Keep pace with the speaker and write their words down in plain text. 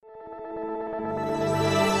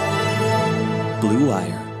Blue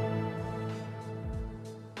Wire.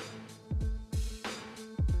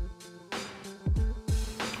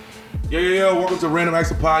 Yo, welcome to Random Acts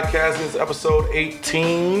of Podcast. This is episode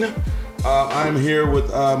 18. I am here with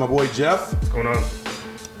my boy Jeff. What's going on?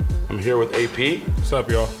 I'm here with AP. What's up,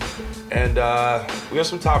 y'all? And we have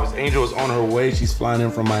some topics. Angel is on her way. She's flying in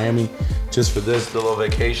from Miami just for this little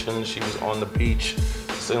vacation. She was on the beach.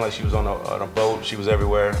 It seemed like she was on a boat. She was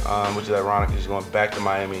everywhere, which is ironic. She's going back to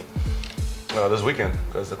Miami this weekend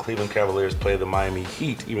because the Cleveland Cavaliers play the Miami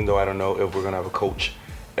Heat, even though I don't know if we're going to have a coach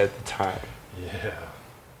at the time. Yeah.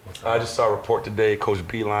 I just saw a report today. Coach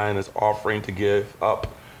Beeline is offering to give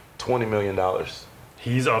up $20 million.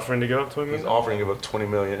 He's offering to give up $20 million? He's offering to give up $20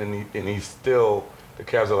 million, and he's still, the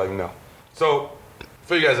Cavs are like, no. So,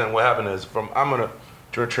 for you guys, and what happened is, I'm going to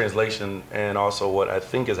do a translation and also what I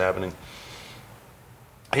think is happening.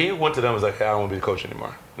 He went to them and was like, hey, I don't want to be the coach anymore.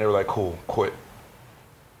 And they were like, cool, quit.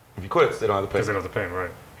 If he quits, they don't have to pay. Because they don't have to pay him,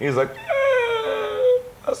 right. He's like,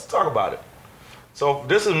 let's talk about it. So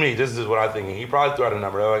this is me. This is what I'm thinking. He probably threw out a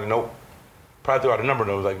number. They're like, nope. Probably threw out a number,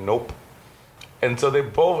 and I was like, nope. And so they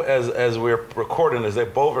both, as we're recording this, they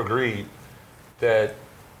both agreed that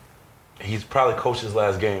he's probably coached his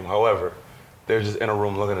last game. However, they're just in a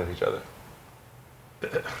room looking at each other.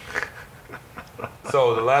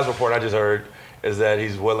 So the last report I just heard is that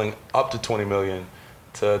he's willing up to $20 million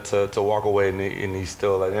to walk away, and he's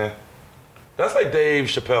still like, eh. That's like Dave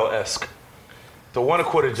Chappelle-esque. To want to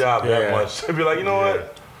quit a job that much. To be like, you know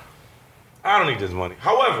what? I don't need this money.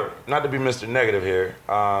 However, not to be Mr. Negative here,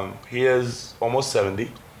 he is almost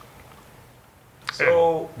 70.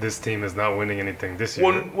 So and this team is not winning anything this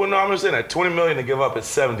year. Well, no, I'm just saying that $20 million to give up at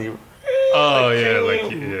 70. What What are we gonna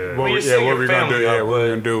do? Yeah, what are we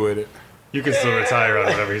gonna do with it? You can still retire on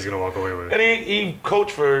whatever he's gonna walk away with. And he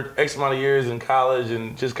coached for X amount of years in college,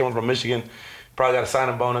 and just coming from Michigan, probably got a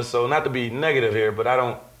signing bonus. So not to be negative here, but I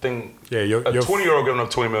don't think a 20-year-old giving up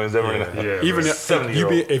 $20 million is ever going to happen.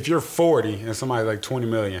 Even if you're 40 and somebody's like $20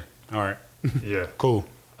 million, all right, yeah, cool.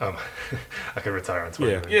 I can retire on $20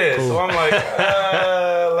 million. Yeah, cool. So I'm like,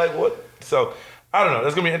 like what? So I don't know.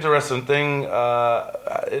 That's gonna be an interesting thing.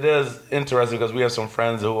 It is interesting because we have some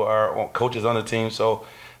friends who are coaches on the team. So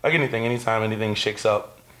like anytime anything shakes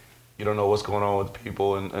up, you don't know what's going on with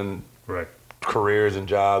people and right. careers and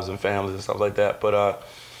jobs and families and stuff like that. But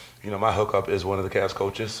my hookup is one of the Cavs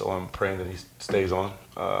coaches, so I'm praying that he stays on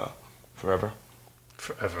forever.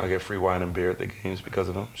 I get free wine and beer at the games because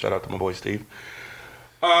of him. Shout out to my boy Steve.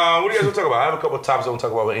 What do you guys want to talk about? I have a couple of topics I want to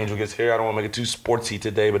talk about when Angel gets here. I don't want to make it too sportsy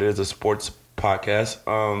today, but it is a sports podcast.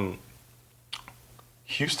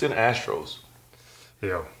 Houston Astros.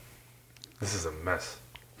 Yo, this is a mess.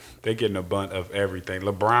 They're getting a bunt of everything.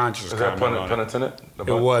 LeBron just commented on pun it. intended?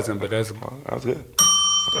 It wasn't, but that's... That was good.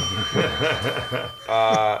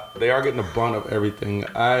 They are getting a bunt of everything.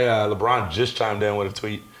 LeBron just chimed in with a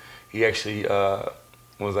tweet. He actually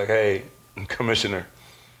was like, "Hey, commissioner,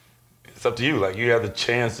 it's up to you. Like, you have the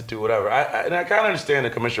chance to do whatever." I kind of understand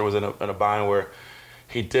the commissioner was in a bind where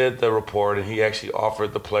he did the report and he actually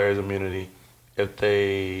offered the players immunity if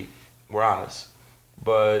they were honest.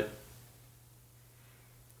 But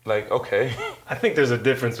like, okay, I think there's a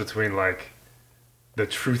difference between like the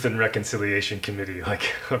Truth and Reconciliation Committee,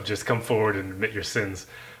 like, of just come forward and admit your sins,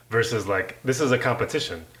 versus like, this is a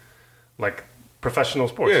competition, like professional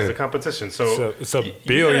sports is a competition. So it's a $1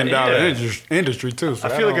 billion industry too. So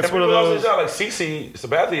I feel like it's one of those. Like CC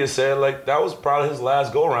Sabathia said, like that was probably his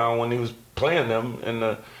last go round when he was playing them in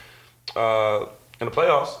the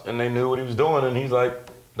playoffs, and they knew what he was doing, and he's like,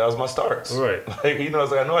 that was my starts. Right. Like,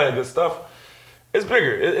 I know I had good stuff. It's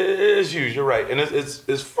bigger. It is huge. You're right, and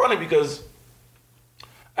it's funny because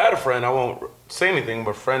I had a friend, I won't say anything,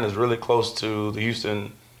 but a friend is really close to the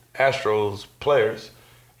Houston Astros players,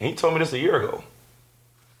 and he told me this a year ago.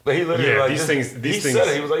 Like, he literally these things. said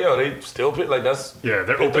it. He was like, yo, they still pick, like, that's... Yeah,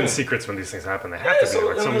 they're open secrets when these things happen. They have to be. So,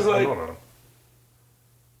 like, someone's like, know about them.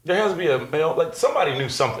 There has to be a male, like, somebody knew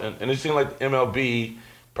something, and it seemed like MLB,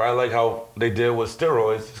 probably like how they did with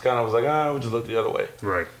steroids, just kind of was like, we'll just look the other way.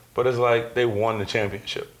 Right. But it's like they won the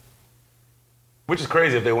championship, which is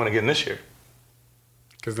crazy if they win again this year.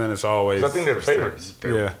 Because then it's always... I think they're the favorites.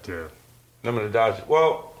 Yeah. Them and the Dodgers.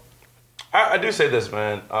 Well, I do say this,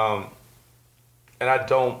 man, and I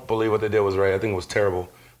don't believe what they did was right. I think it was terrible.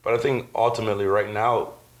 But I think ultimately right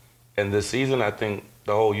now in this season, I think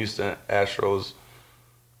the whole Houston Astros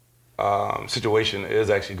situation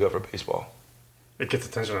is actually good for baseball. It gets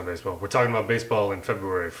attention on baseball. We're talking about baseball in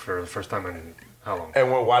February for the first time in how long?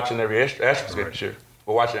 And we're watching every Astros game this year.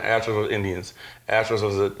 We're watching Astros versus Indians,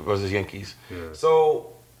 Astros versus Yankees. Yeah.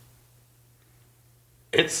 So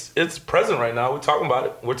it's present right now. We're talking about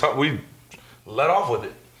it. let off with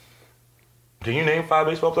it. Can you name 5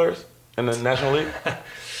 baseball players in the National League?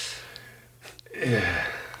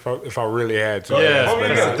 If I really had to.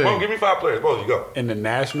 Yeah. Give me 5 players. Both you go. In the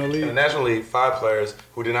National League? In the National League, 5 players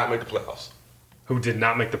who did not make the playoffs. Who did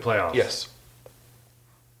not make the playoffs? Yes.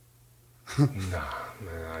 Nah,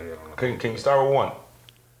 man, I don't know. Can you start with 1?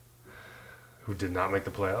 Who did not make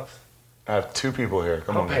the playoffs? I have 2 people here.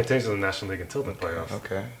 Come on. I don't pay attention to the National League until the playoffs.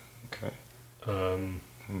 Okay.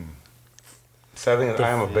 So I think I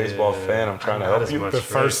am a baseball fan. I'm trying to help you.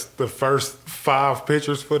 The first 5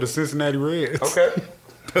 pitchers for the Cincinnati Reds. Okay.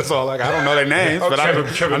 That's all. I don't know their names, but I know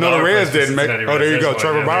Trevor the Bauer Reds plays didn't make. Cincinnati Oh, there you Reds. go. That's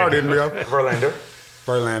Trevor one. Bauer didn't go.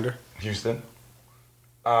 Verlander. Houston.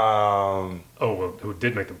 Who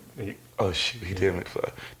did make the? Oh shoot, he did make the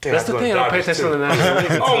playoffs. Damn, That's the thing. I don't pay attention to the National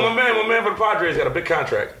League. Oh, my man for the Padres got a big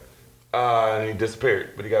contract, and he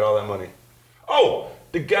disappeared, but he got all that money. Oh,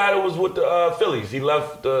 the guy that was with the Phillies, he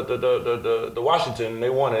left the Washington, and they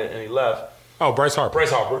won it, and he left. Oh, Bryce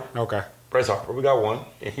Harper. Okay. Bryce Harper, we got 1,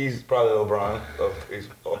 and he's probably LeBron of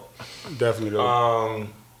baseball. Definitely. Do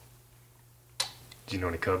you know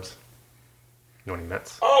any Cubs? You know any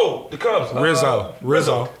Mets? Oh, the Cubs. Rizzo.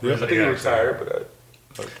 I think he retired,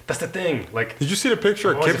 but That's the thing. Like, Did you see the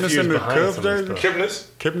picture of I'm always Kipnis in confused the behind Cubs some of this jersey? stuff. Kipnis,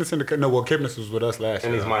 Kipnis in the no. Well, Kipnis was with us last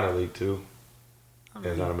and year. he's minor league too. Yeah,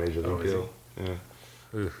 it's not a major league is deal. Yeah.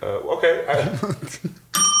 Okay.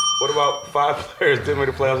 What about 5 players didn't make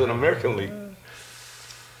the playoffs in the American League?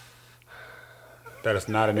 That is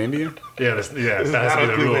not an Indian. that has to be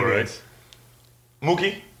the rule, right?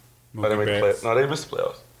 Mookie? Oh, they made the Betts. no, they missed the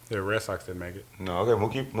playoffs. The Red Sox didn't make it. No,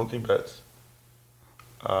 okay, Mookie Betts.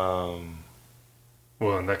 Well,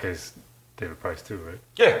 in that case, David Price too, right?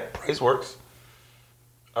 Yeah, Price works.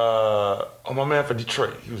 My man for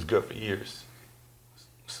Detroit, he was good for years.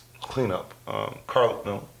 Cleanup.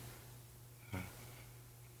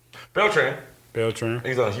 Beltran.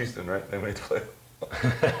 He's on Houston, right? They made the playoffs.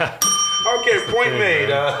 Okay, point made.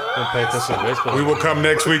 Don't pay attention to baseball. We will come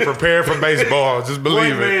next week prepared for baseball. Just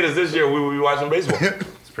believe Point made is this year we will be watching baseball.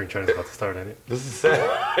 Spring training's about to start, ain't it? This is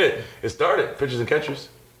sad. It started. Pitchers and catchers.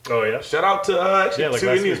 Oh yeah. Shout out to like 2 last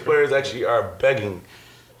Indians week. players actually are begging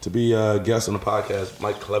to be guests on the podcast.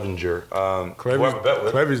 Mike Clevenger. Who I have a bet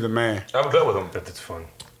with. Clevy's the man. I have a bet with him. That's fun.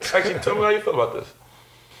 Actually, tell me how you feel about this.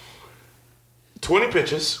 20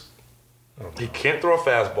 pitches. He can't throw a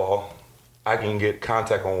fastball. I can get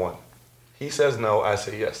contact on 1. He says no. I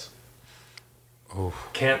say yes.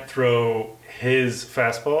 Can't throw his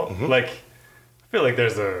fastball. Like, I feel like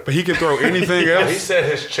there's a. But he can throw anything He else. said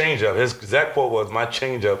his changeup. His exact quote was, "My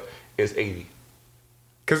changeup is 80."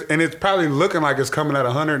 And it's probably looking like it's coming at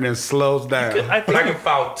 100 and then slows down. I But I think can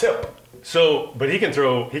foul tip. so, but he can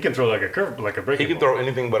throw like a curve, like a breaking. He can ball. throw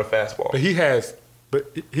anything but a fastball.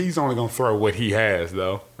 But he's only gonna throw what he has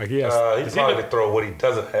though. Like he has. He probably could throw what he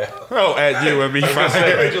doesn't have. Oh, at you and me. He's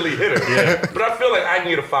a major league hitter. Yeah. But I feel like I can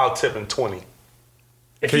get a foul tip in 20.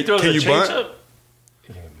 If he throws can a you bunt?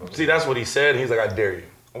 changeup, See, that's what he said. He's like, I dare you.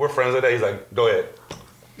 We're friends like that. He's like, go ahead.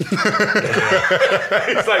 He's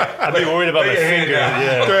like, I'd be worried about my fingers.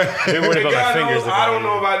 Yeah, I'd be worried about my fingers. I don't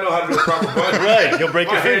know if I know how to do a proper bunt. Right, you'll break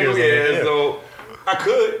your fingers. Yeah, so I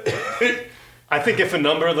could. I think if a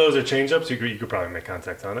number of those are changeups, you could probably make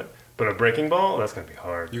contact on it. But a breaking ball, that's gonna be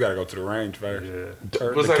hard. You gotta go to the range first. Yeah.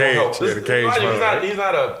 Or It's the like, cage. well, Yeah, the cage.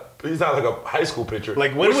 He's not like a high school pitcher.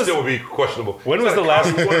 Like, when which was- still would be questionable. when He's was the like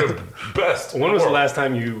last- one of the best? When in the was the world. last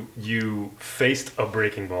time you faced a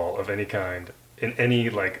breaking ball of any kind in any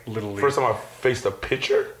like little league? First time I faced a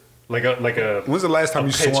pitcher? like a When's the last time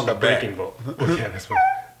you pitch, swung a bat? breaking ball? Well, yeah, that's what,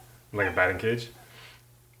 like a batting cage.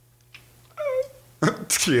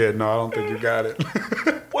 Yeah, no, I don't think you got it.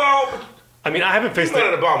 Well, I mean, I haven't you faced know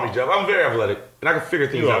that it. about me, Jeff. I'm very athletic, and I can figure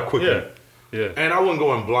things out quickly. Yeah. And I wouldn't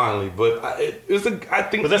go in blindly, but I think.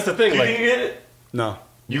 But that's the thing, You like- think you hit it? No,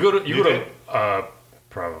 You go You to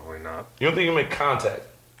probably not. You don't think you make contact?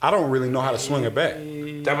 I don't really know how to swing a bat.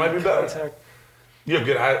 That might be better. You have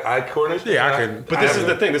good eye coordination. Yeah, I can. But this is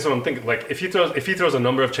the thing. This is what I'm thinking. Like if he throws a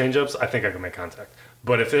number of changeups, I think I can make contact.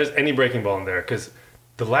 But if there's any breaking ball in there, because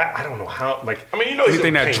I don't know how. Like I mean, you know, he's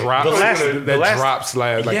Anything gonna that paint it. drops, The last- He's gonna- the last- drop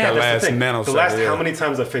slab, like that that's last the thing. nanosecond. The last yeah. how many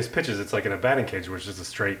times I've faced pitches, it's like in a batting cage, which is a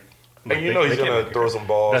straight. Like, And you know he's can't gonna make throw it. some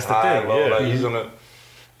balls That's the high, thing, low. yeah. Like he's gonna.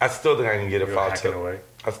 I still think I can get a You're foul hacking tip. away.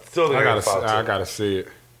 I still think I can get a foul I tip. gotta see it.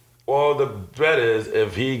 Well, the bet is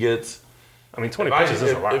if he gets. I mean, 20 If, pitches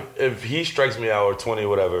is a lot. if he strikes me out or 20,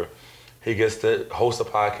 whatever, he gets to host a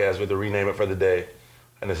podcast with to rename it for the day.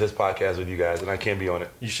 and it's his podcast with you guys, and I can't be on it.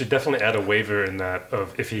 You should definitely add a waiver in that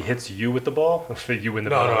of if he hits you with the ball, you win the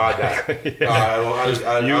No, bet. I die. Yeah.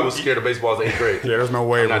 I was scared of baseball in 8th grade. Yeah, there's no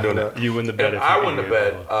way. I'm not doing that. You win the bet. If if I you win the hit me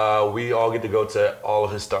with bet, ball. we all get to go to all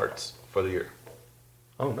of his starts for the year.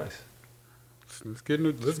 Oh, nice. Let's get in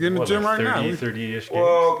the What, gym like right now. 30-ish games?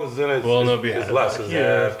 Well, because then it's, Well, no, it's, be- it's less. It's,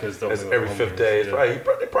 yeah, half, 'cause they'll it's do every home 5th games, day. It's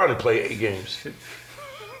yeah. they probably play 8 games.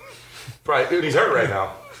 Probably, dude, he's hurt right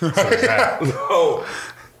now. So,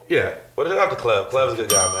 yeah. But shout out to Cleb. Cleb's a good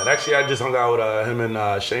guy, man. Actually, I just hung out with him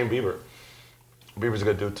and Shane Bieber. Bieber's a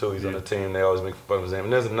good dude, too. He's on the team. They always make fun of his name.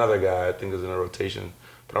 And there's another guy, I think, is in a rotation.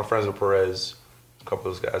 But I'm friends with Perez, a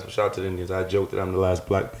couple of those guys. But shout out to the Indians. I joked that I'm the last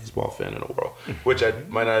black baseball fan in the world, which I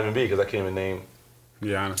might not even be because I can't even name.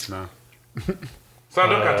 Yeah, honest now. Slam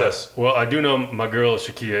dunk contest. Well, I do know my girl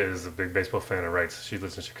Shakia is a big baseball fan and writes. She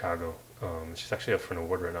lives in Chicago. She's actually up for an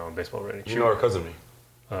award right now in baseball writing. You know her because of me.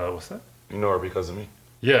 What's that? You know her because of me.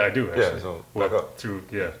 Yeah, I do actually. Yeah, so back up. Through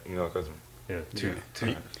You know her because of me.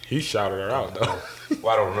 two. He shouted her out though.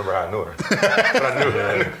 Well, I don't remember how I knew her. But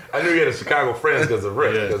I knew he had a Chicago friends because of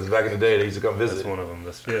Rick. Yeah. Because back in the day, they used to come That's visit. one of them.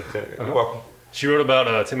 You're welcome. She wrote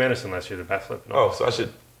about Tim Anderson last year, the backflip. and all. Oh, so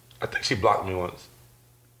I think she blocked me once.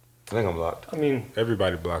 I think I'm blocked. I mean,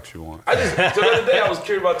 Everybody blocks you once. So the other day I was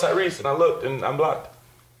curious about Tyrese and I looked and I'm blocked.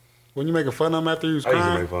 When you making fun of him after he was I used to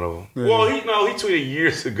crying? make fun of him. Yeah. Well, he tweeted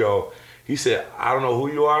years ago. He said, I don't know who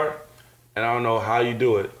you are and I don't know how you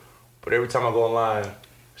do it, but every time I go online,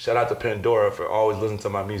 shout out to Pandora for always listening to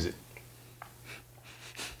my music.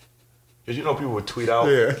 Because you know people would tweet out,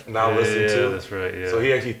 now listen to. that's right. Yeah. So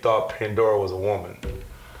he actually thought Pandora was a woman.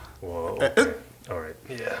 Whoa. Okay. All right.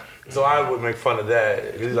 Yeah. So I would make fun of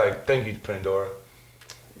that. He's like, thank you, Pandora.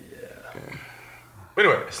 Yeah. But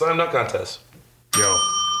anyway, slam dunk contest. Yo,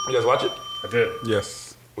 You guys watch it? I did.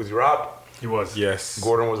 Yes. Was he robbed? He was. Yes.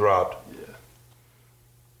 Gordon was robbed.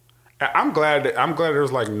 I'm glad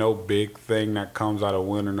there's like no big thing that comes out of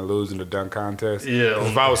winning or losing the dunk contest. Yeah. 'Cause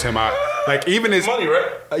if I was him, like even his Money,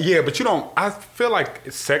 right? yeah, but you don't. I feel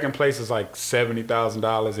like second place is like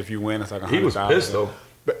 $70,000. If you win, it's like $100,000. He was pissed though.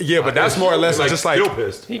 But, yeah, but that's more or less just like still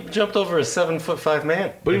pissed. He jumped over a 7'5"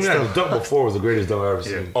 man. But even that dunk before was the greatest dunk I've ever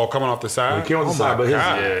seen. oh coming off the side. He came off the Oh side, my but his-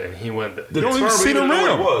 God. Yeah, and he went. The don't even term, see we the didn't know what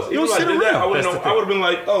rim. it was. You don't see the did that, rim. I would That's the have been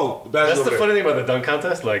like, oh, That's the funny thing about the dunk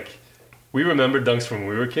contest. Like, we remember dunks from when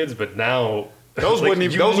we were kids, but now Those like, wouldn't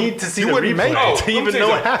even. You those need to see you the wouldn't replay make Oh, it. to let me even tell you know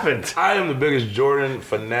what something. happened. I am the biggest Jordan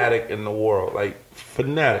fanatic in the world. Like,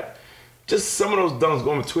 fanatic. Just some of those dunks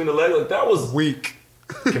going between the legs, like that was Weak.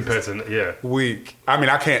 Compared to Weak. I mean,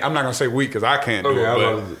 I can't. I'm not gonna say weak because I can't do Okay, I it.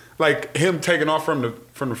 love But it. like him taking off from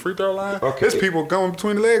the free throw line. Okay. There's people going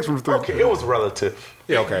between the legs from the three. okay. It was relative.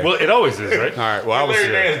 Yeah. Okay. Well, it always is, right? all right. Well, I was.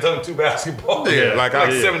 Larry Nance dunked 2 basketballs. Yeah, like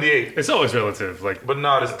I- 78. It's always relative. Like, But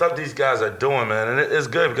no, the stuff these guys are doing, man, and it's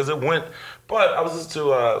good because it went. But I was listening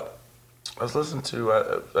to.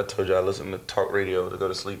 I told you I listen to talk radio to go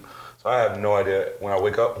to sleep, so I have no idea when I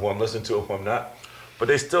wake up who I'm listening to and who I'm not. But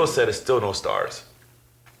they still said it's still no stars.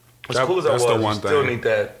 As cool as that that's was, the you one still thing. need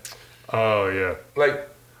that. oh yeah, Like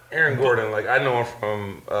Aaron Gordon, like I know him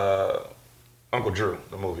from Uncle Drew,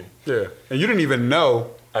 the movie. Yeah. And you didn't even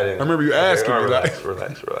know. I didn't. I remember you asking me, relax, like-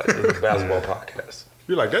 relax. It's a basketball podcast.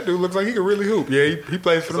 You're like that dude looks like he could really hoop. Yeah. He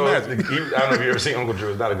plays for the So Magic. I don't know if you ever seen Uncle Drew.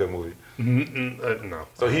 It's not a good movie. no.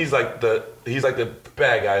 So he's like the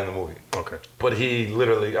bad guy in the movie. Okay. But he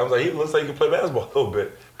literally, I was like, he looks like he can play basketball a little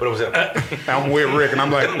bit. But it was him. I'm with Rick, and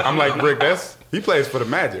I'm like Rick. He plays for the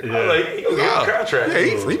Magic. I was like, he gonna get a contract.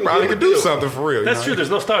 Yeah, he probably could do something for real. That's true. There's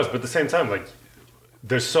no stars, but at the same time, like,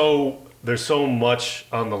 there's so much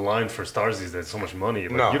on the line for stars these days. So much money.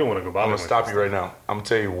 Like, No, you don't want to go bother. I'm gonna stop you right now. I'm gonna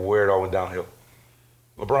tell you where it all went downhill.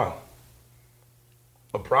 LeBron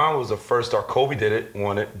was the first star. Kobe did it,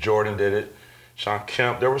 won it. Jordan did it. Sean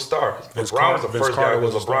Kemp. There were stars. Vince LeBron was the Vince first guy Carter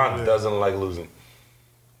because was a star, LeBron yeah. doesn't like losing.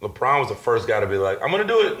 LeBron was the first guy to be like, I'm gonna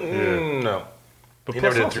do it. No. But He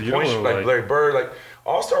plus never did also, you 3 don't points wanna, like Larry Bird. Like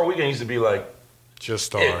All-Star Weekend used to be like Just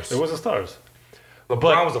stars. It was the stars.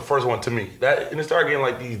 LeBron was the first one to me. That and it started getting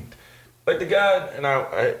like these, like the guy and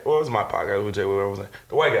I what was my podcast? What was that?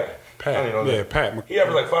 The white guy. Pat. I don't even know Yeah, that. Pat. He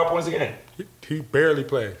averaged like 5 points a game. He barely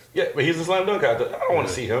plays. Yeah, but he's a slam dunk guy. I don't want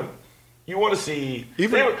to see him. You want to see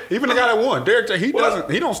Even the guy that won, Derek. He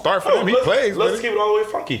don't start for them. He plays. Let's but keep it all the way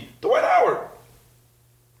funky. Dwight Howard.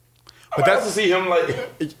 But That's to see him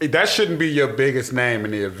like. that shouldn't be your biggest name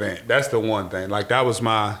in the event. That's the one thing. Like that was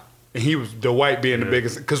he was the white being the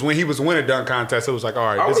biggest because when he was winning dunk contest, it was like, all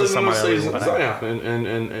right, I this was is somebody I say really want to have. Zion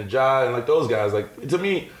and Ja and like those guys. Like to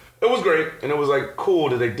me, it was great and it was like cool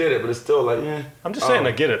that they did it, but it's still like, yeah. I'm just saying,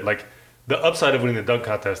 I get it. Like, the upside of winning the dunk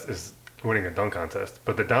contest is winning a dunk contest,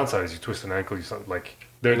 but the downside is you twist an ankle, you something like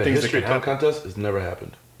There are In the things that history can of dunk happen. contest, it's never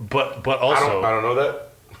happened. But also, I don't know that.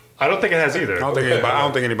 I don't think it has either. I don't think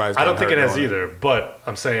anybody's. I don't think it gotten has hurt either. But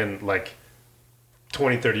I'm saying like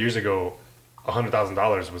 20, 30 years ago,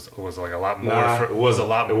 $100,000 was like a lot more. Nah, It was a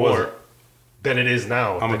lot it more wasn't. than it is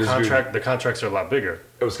now. I'm The gonna disagree. contracts are a lot bigger.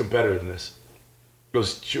 It was competitiveness. It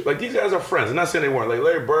was like these guys are friends. I'm not saying they weren't. Like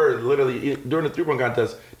Larry Bird, literally during the 3-point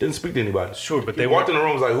contest, didn't speak to anybody. Sure, but he they walked weren't- in the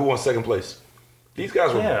room was like, "Who wants second place?" These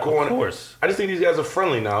guys were Yeah, going. of course. I just think these guys are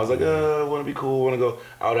friendly now. It's like, want to be cool, want to go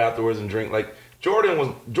out afterwards and drink. Like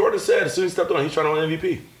Jordan said as soon as he stepped on, he's trying to win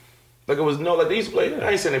MVP. Like it was like they used to play.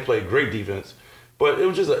 I ain't saying they played great defense, but it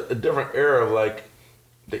was just a different era of like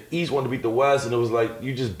the East wanted to beat the West, and it was like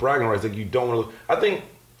you just bragging rights. Like you don't want to. I think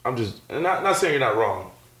I'm just not saying you're not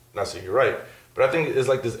wrong, not saying you're right, but I think it's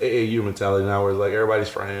like this AAU mentality now where it's like everybody's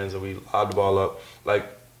friends and we lob the ball up. Like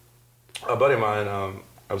a buddy of mine,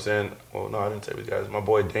 I was saying, well, no, I didn't say these guys. My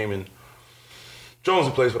boy Damon Jones,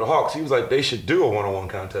 who plays for the Hawks, he was like, they should do a one-on-one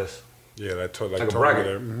contest. Yeah, that like Like a totally bracket.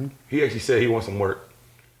 there. Mm-hmm. He actually said he wants some work.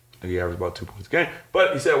 Like he averaged about 2 points a game.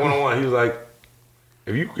 But he said one-on-one, he was like,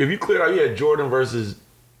 if you cleared out, you had Jordan versus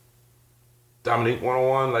Dominique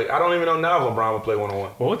one-on-one. Like, I don't even know now if LeBron would play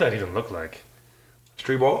one-on-one. What would that even look like?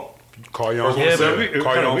 Street ball? Call you on Yeah, but it'd be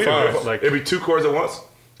call you kinda on weird, five. right? Like- It'd be 2 courts at once.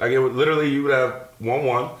 Like, it would literally, you would have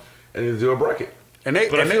 1-1, and you'd do a bracket. And they,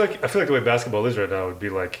 But and I feel like the way basketball is right now would be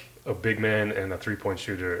like a big man and a 3-point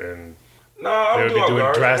shooter, and No, I they would would be do doing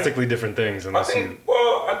guard. drastically different things I unless you. think,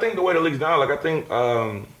 I think the way the league's now, like, I think,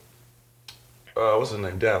 what's his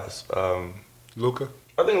name? Dallas. Luka.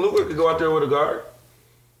 I think Luka could go out there with a guard.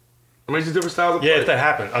 I mean, it's just different styles of Yeah, play. if that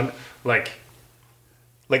happened, like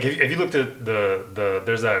if you looked at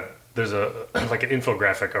there's a like an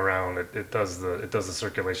infographic around it. It does the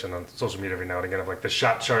circulation on social media every now and again of like the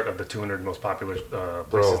shot chart of the 200 most popular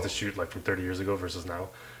places to shoot like from 30 years ago versus now.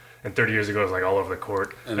 And 30 years ago it was like all over the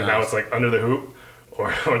court, and now it's like under the hoop or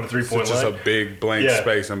the 3-point It's just line. a big blank Yeah.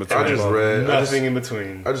 space in between. I just read. Nothing in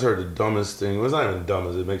between. I just heard the dumbest thing. Well, it's not even dumb,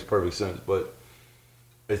 it makes perfect sense. But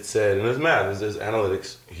it said, and it's math, it's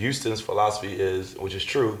analytics. Houston's philosophy is, which is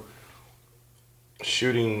true,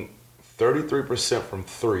 shooting 33% from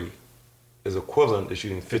 3 is equivalent to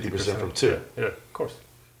shooting 50% from 2. Yeah, of course.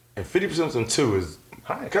 And 50% from 2 is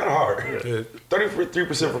High. kind of hard. Yeah.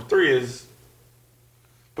 33% from 3 is.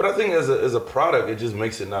 But I think as a product, it just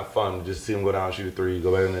makes it not fun. Just see them go down and shoot a 3,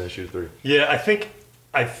 go back in there and shoot a 3. Yeah, I think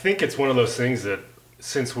it's one of those things that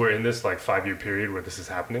since we're in this like 5-year period where this is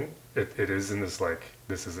happening, it is in this like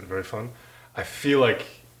this isn't very fun. I feel like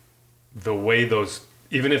the way those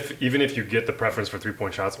even if you get the preference for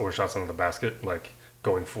 3-point shots or shots under the basket, like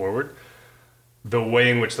going forward, the way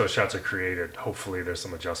in which those shots are created, hopefully there's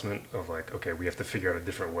some adjustment of like, okay, we have to figure out a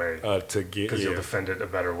different way To get because you'll defend it a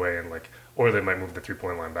better way, and like, or they might move the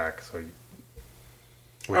 3-point line back. So,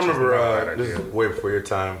 I remember not a bad this is idea. way before your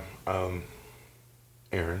time,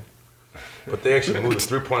 Aaron. But they actually moved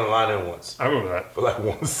the 3-point line in once I remember that. for like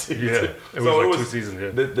one season. Yeah, it was like 2 seasons.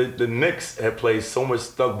 Yeah. The Knicks had played so much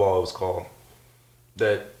thug ball, it was called,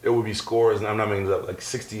 that it would be scores, and I'm not making this up, like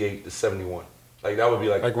 68-71. Like that would be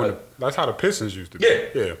like when that's how the Pistons used to be.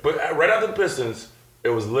 yeah. But right after the Pistons, it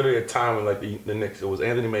was literally a time when like the Knicks, it was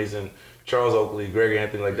Anthony Mason, Charles Oakley, Greg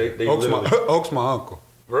Anthony, like they Oak's literally. Oak's my uncle.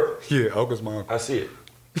 Really? Yeah, Oak is my uncle. I see it.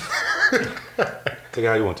 Take it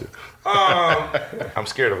how you want to. I'm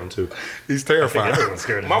scared of him too. He's I think terrifying. everyone's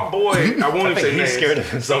scared of him. My boy, I won't even think say he's names. scared of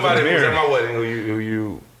himself in Somebody the who was mirror. at my wedding who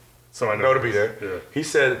you So I know to be there. Yeah. He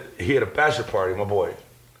said he had a bachelor party. My boy,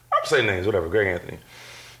 I'm saying names, whatever. Greg Anthony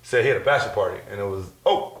said he had a bachelor party, and it was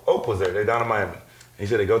Oak was there. They're down in Miami. And he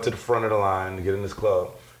said they go to the front of the line to get in this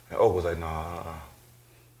club, and Oak was like, nah.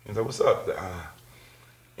 He's like, what's up? He's like,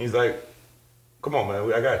 He's like, come on,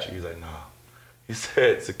 man, I got you. He's like, nah. He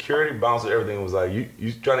said security, bouncer, everything was like, you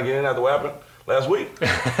trying to get in after what happened last week? He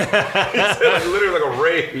said like literally like a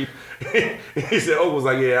raid. He said Oak was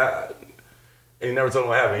like, yeah. And he never told him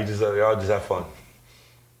what happened. He just said, y'all just have fun.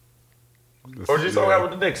 Or just talking about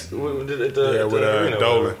with the Knicks. With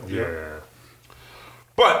Dolan. Yeah.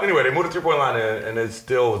 But anyway, they moved the 3-point line in, and it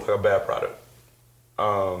still was like a bad product.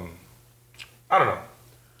 I don't know.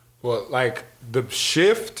 Well, like the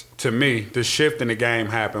shift to me, the shift in the game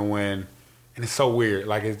happened when, and it's so weird.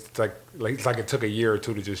 Like it's like it took a year or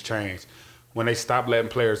two to just change when they stopped letting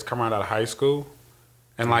players come out of high school.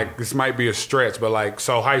 And like this might be a stretch, but like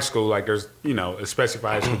so high school, like there's especially for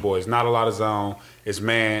high school boys, not a lot of zone. It's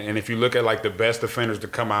man, and if you look at like the best defenders to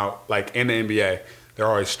come out like in the NBA, they're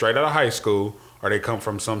always straight out of high school or they come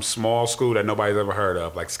from some small school that nobody's ever heard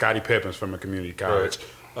of, like Scottie Pippen's from a community college,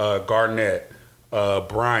 Garnett,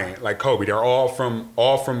 Bryant, like Kobe. They're all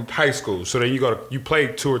from high school. So then you play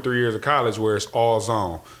 2 or 3 years of college where it's all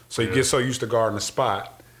zone. So you get so used to guarding the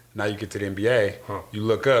spot. Now you get to the NBA, you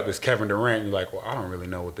look up, it's Kevin Durant, you're like, well, I don't really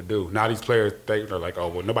know what to do. Now these players, they're like, oh,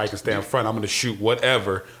 well, nobody can stay in front. I'm going to shoot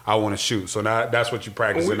whatever I want to shoot. So now that's what you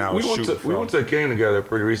practice now is shooting from. We went to a game together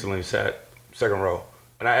pretty recently, sat second row.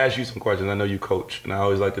 And I asked you some questions. I know you coach, and I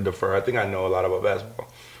always like to defer. I think I know a lot about basketball,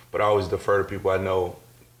 but I always defer to people I know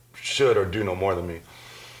should or do know more than me.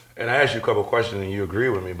 And I asked you a couple of questions, and you agree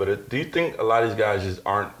with me. But do you think a lot of these guys just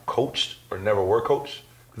aren't coached or never were coached?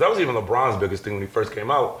 Because that was even LeBron's biggest thing when he first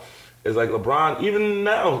came out. Is like LeBron, even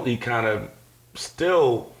now, he kind of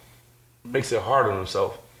still makes it hard on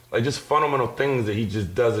himself. Like just fundamental things that he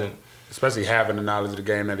just doesn't. Especially having the knowledge of the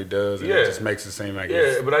game that he does. And it just makes it seem like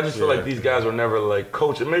but I just feel like these guys were never like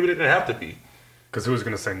coached. And maybe they didn't have to be. Because who's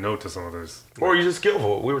going to say no to some of those? Or you're just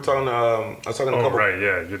skillful. We were talking to, I was talking to a couple. Right,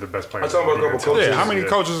 yeah, you're the best player. I was talking about a couple coaches. Yeah, how many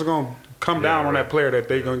coaches are going to come down on that player that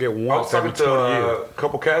they're going to get once every 20 years? I was talking to a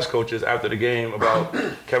couple Cavs coaches after the game about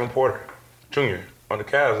Kevin Porter Jr. on the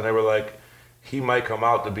Cavs, and they were like, he might come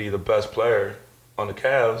out to be the best player on the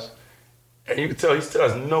Cavs. And you can tell he still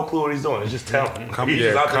has no clue what he's doing. It's just talent. Coming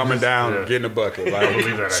down, getting a bucket. Like, I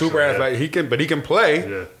believe that super athletic. He can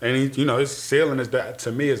play, and his ceiling is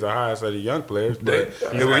to me is the highest of the young players. But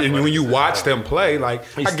when you watch them play, like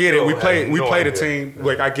I get it. We played a team.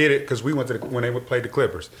 Like I get it because we went to when they played the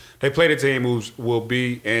Clippers. They played a team who will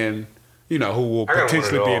be in. Who will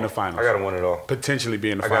potentially be in the finals. I got to win it all. Potentially be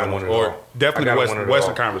in the finals, or definitely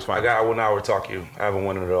Western Conference finals. I will now talk you. I haven't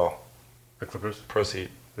won it all. The Clippers. Proceed.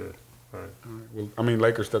 Yeah. All right. Well, I mean,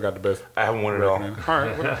 Lakers still got the best. I haven't won it all. All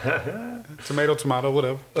right. Tomato,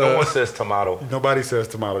 whatever. No one says tomato. Nobody says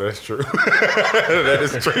tomato. That's true. That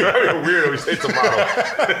is true. Very weird when we say tomato.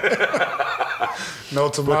 No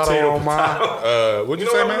tomato on mine. What'd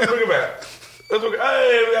you say, man? Let's bring it back.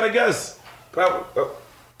 Hey, we got a guest. But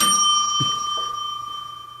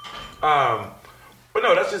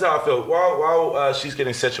no, that's just how I feel. While she's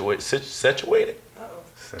getting situated.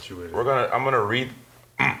 I'm gonna read.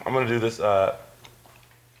 I'm gonna do this. I'm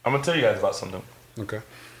gonna tell you guys about something. Okay.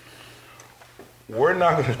 We're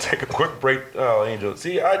not gonna take a quick break. Oh, Angel.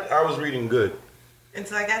 See, I was reading good.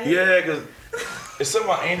 Until I got here? Yeah, because it's something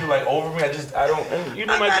about Angel like over me. I don't. And you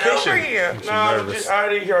know my patient. Over here. No,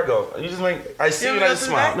 here I go. You just make. I see you and I just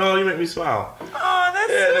smile. No, you make me smile. Oh, that's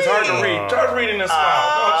sweet. It's hard to read. Try reading and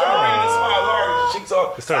smile. Try reading and smile. Lord, cheeks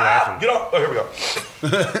off. Start laughing. Get off. Oh, here we go.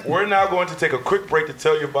 We're now going to take a quick break to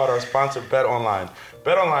tell you about our sponsor, BetOnline.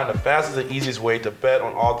 BetOnline, the fastest and easiest way to bet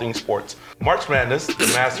on all things sports. March Madness, the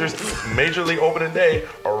Masters, Major League Opening Day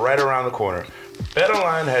are right around the corner.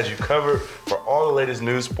 BetOnline has you covered for all the latest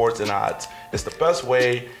news, sports, and odds. It's the best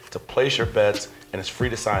way to place your bets, and it's free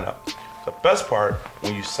to sign up. The best part,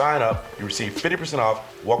 when you sign up, you receive 50% off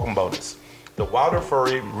welcome bonus. The Wilder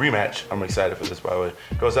Fury rematch, I'm excited for this by the way,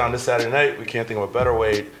 goes down this Saturday night. We can't think of a better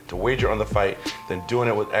way to wager on the fight than doing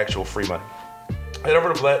it with actual free money. Head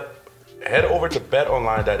over to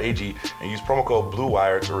betonline.ag and use promo code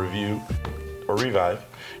BLUEWIRE to revive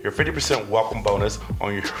your 50% welcome bonus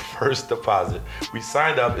on your first deposit. We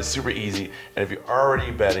signed up, it's super easy, and if you're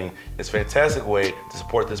already betting, it's a fantastic way to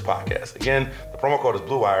support this podcast. Again, the promo code is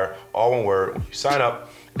BLUEWIRE, all one word. You sign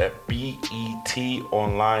up at betonline.ag.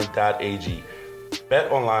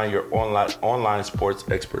 BetOnline, your online sports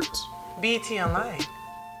experts. BT Online.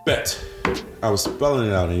 Bet. I was spelling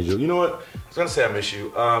it out, Angel. You know what? I was gonna say I miss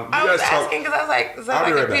you. I was asking because I was like, is that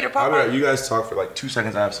like a Peter Papa? You guys talk for like 2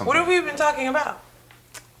 seconds. I have something. What have we been talking about?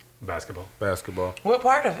 Basketball. What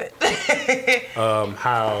part of it?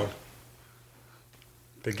 How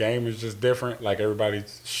the game is just different. Like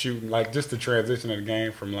everybody's shooting, like just the transition of the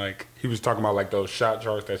game from like he was talking about like those shot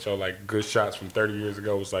charts that show like good shots from 30 years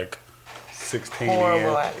ago was like 16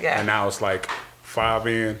 horrible, in, and now it's like 5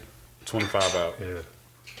 in, 25 out. Yeah.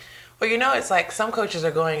 Well, it's like some coaches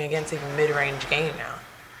are going against even mid-range game now.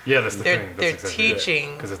 Yeah, that's the thing. They're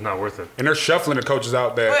teaching because it's not worth it, and they're shuffling the coaches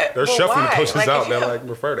out that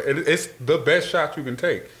refer to it. It's the best shot you can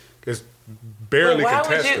take. It's barely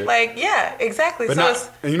contested. Would you, exactly. But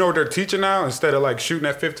and you know what they're teaching now? Instead of like shooting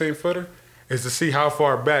that 15-footer, is to see how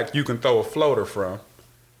far back you can throw a floater from.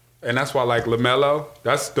 And that's why, like LaMelo,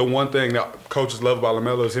 that's the one thing that coaches love about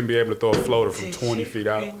LaMelo is him being able to throw a floater from 20 feet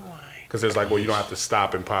out. Because it's like, well, you don't have to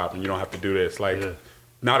stop and pop, and you don't have to do this. Like,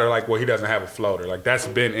 now they're like, well, he doesn't have a floater. Like, that's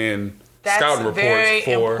been in scouting reports very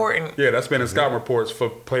important. Yeah, that's been in scouting reports for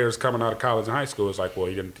players coming out of college and high school. It's like, well,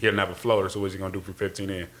 he didn't have a floater, so what's he going to do from 15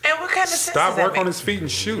 in? And what kind of sense Stop work on his feet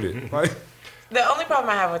and shoot it. Like, the only problem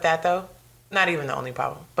I have with that, though, not even the only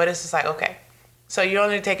problem, but it's just like, okay, so you're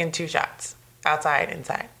only taking 2 shots, outside,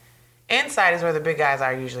 inside. inside is where the big guys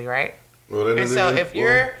are usually, right? Well, And so if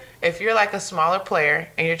you're like a smaller player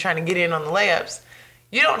and you're trying to get in on the layups,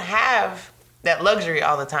 you don't have that luxury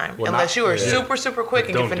all the time unless you are super quick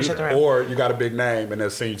and can finish at the rim. Or you got a big name and they'll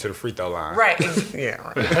send you to the free throw line. Right. Yeah,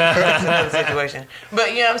 right. That's another situation.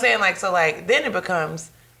 But you know what I'm saying? Like, so like then it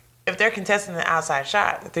becomes, if they're contesting the outside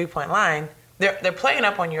shot, the 3-point line, they're playing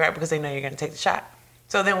up on you, right? Because they know you're going to take the shot.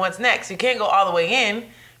 So then what's next? You can't go all the way in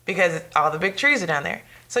because all the big trees are down there.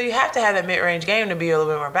 So you have to have that mid-range game to be a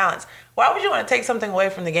little bit more balanced. Why would you want to take something away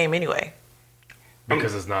from the game anyway?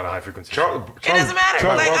 Because it's not a high frequency. It doesn't matter.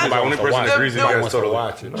 Charles Like, Barkley's the only person that agrees with you guys totally.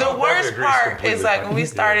 watch it. the worst agrees part completely. is like when we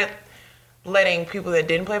started letting people that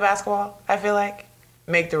didn't play basketball, I feel like,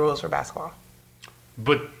 make the rules for basketball.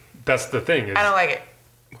 But that's the thing. Is, I don't like it.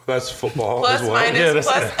 That's football Plus, as well. minus, Yeah, that's-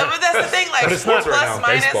 plus. But that's the thing. Like, But it's not plus, right now,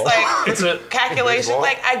 minus, baseball. like, It's a calculation. Baseball.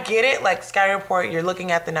 Like, I get it. Like, scouting report, you're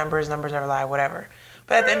looking at the numbers never lie, whatever.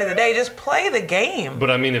 But at the end of the day, just play the game. But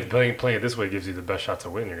I mean, if playing it this way gives you the best shot to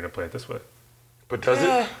win, you're going to play it this way. But does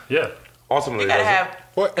it? Yeah. Ultimately, You gotta does it? have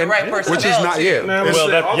Well, the right personnel. which is not too. yet. Nah, Well,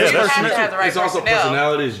 that- yeah, it's that's true. You have to have the right It's also personnel.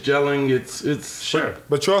 personality. It's gelling. It's Sure.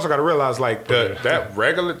 But you also got to realize, like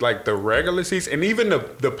the regular season, and even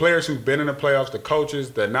the players who've been in the playoffs, the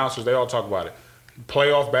coaches, the announcers, they all talk about it.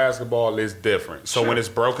 Playoff basketball is different. So when it's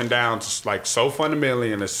broken down to like so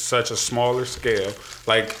fundamentally and it's such a smaller scale,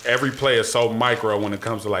 like every play is so micro when it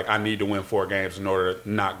comes to like I need to win 4 games in order to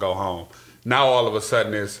not go home. Now all of a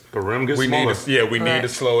sudden it's The rim gets we smaller. need Right. to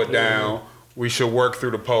slow it down. We should work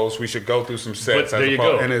through the post. We should go through some But sets. there you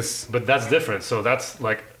go. And it's But that's different. So that's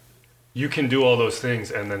like, you can do all those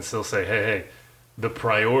things and then still say, hey, the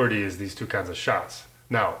priority is these 2 kinds of shots.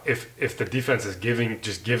 Now, if the defense is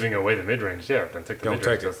giving away the mid range, then take the Don't mid range.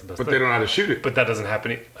 take it. That's the best But thing. they don't know how to shoot it. But that doesn't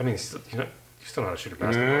happen. I mean, you still know how to shoot a I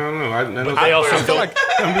basketball. don't know. I know They also players- don't.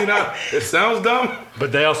 I mean, it sounds dumb.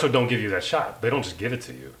 But they also don't give you that shot. They don't just give it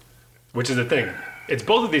to you, which is the thing. It's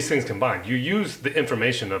both of these things combined. You use the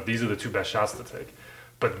information of these are the 2 best shots to take,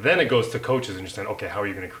 but then it goes to coaches and you're saying, okay, how are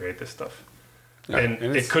you going to create this stuff? And and it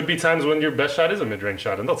it's- could be times when your best shot is a mid-range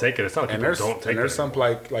shot, and they'll take it. It's not like And people there's don't take there's it. some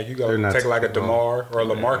like you They're go not take like a taking DeMar or a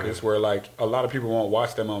LaMarcus where like a lot of people won't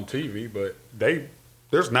watch them on TV, but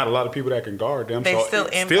there's not a lot of people that can guard them. They so still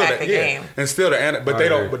it's impact the game. and still but I they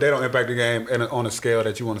agree. don't impact the game on a scale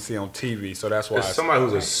that you want to see on TV. So that's why As somebody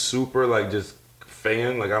who's a super like just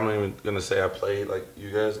fan, like I'm not even gonna say I played like you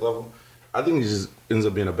guys level. I think it just ends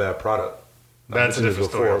up being a bad product. I've That's a mentioned this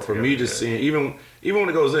different story For me, altogether, just yeah. seeing even when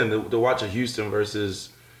it goes in to watch a Houston versus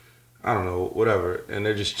I don't know whatever, and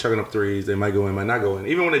they're just chucking up threes. They might go in, might not go in.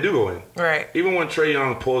 Even when they do go in, Right. even when Trae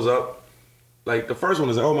Young pulls up, like the first one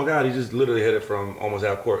is like, oh my god, he just literally hit it from almost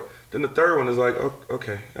half court. Then the third one is like, oh,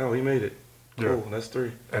 okay, oh he made it. Cool, that's 3.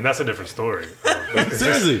 And that's a different story.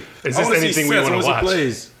 Seriously, is I this wanna see anything we sets, I wanna see watch?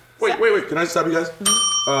 plays. Wait, can I stop you guys?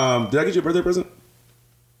 Did I get you a birthday present?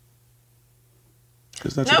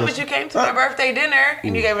 It's not No, your but you birthday. came to my birthday dinner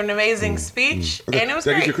and you gave an amazing speech, Okay, and it was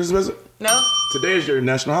did I get great. you a Christmas present? No? Today is your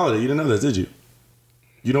national holiday. You didn't know that, did you?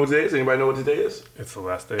 You know what today is? Anybody know what today is? It's the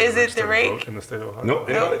last day. Is to it the register to rate? vote in the state of Ohio. Nope.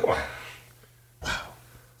 Anybody? Come on. Wow.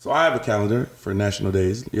 So I have a calendar for national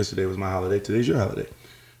days. Yesterday was my holiday. Today's your holiday.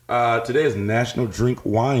 Today is National Drink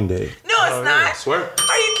Wine Day. No, it's not. I swear.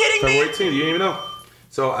 Are you kidding February me? 18th. You didn't even know.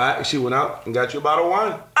 So I actually went out and got you a bottle of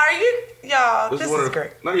wine. Are you? Y'all, this one is of-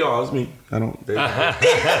 great. Not y'all, it's me. I don't. I'm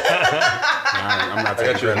not I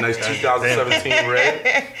taking got you a credit. nice 2017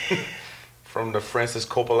 red from the Francis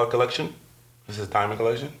Coppola collection. This is Diamond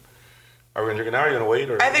collection. Are we gonna drink it now? Or are you gonna wait?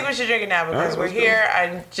 Or? I think we should drink it now because right, we're let's go. here.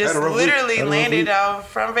 I just Had a rough week. literally Had a rough landed week.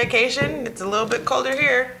 from vacation. It's a little bit colder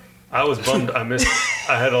here. I was bummed. I missed.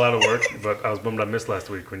 I had a lot of work, but I was bummed I missed last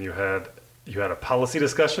week when you had a policy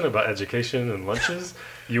discussion about education and lunches.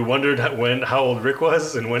 You wondered how old Rick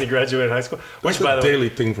was and when he graduated high school. Which, That's by a the way, daily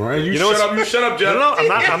thing for me. You know shut what's- up. You shut up, Jeff. no,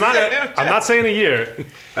 I'm not saying a year,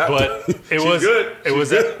 but it was good. It was.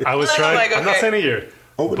 good. I was I'm trying. like, I'm not okay. saying a year,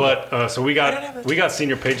 Open but so we I don't have got a-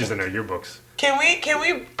 senior pages in our yearbooks. Can we?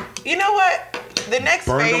 You know what? The next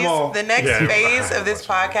Burn them all. phase, Yeah. phase of this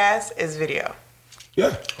podcast is video.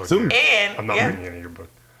 Yeah. Soon. And I'm not yeah. bringing in a yearbook.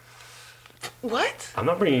 What? I'm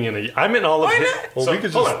not bringing in a. I'm in all of Why his. not? Well, so, we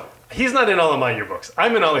could hold just- on. He's not in all of my yearbooks.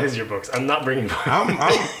 I'm in all of his yearbooks. I'm not bringing. I'm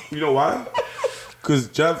you know why? Because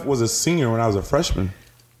Jeff was a senior when I was a freshman.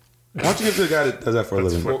 Why don't you give it to the guy that does that for a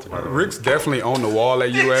living? Rick's definitely on the wall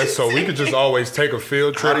at US, so we could just always take a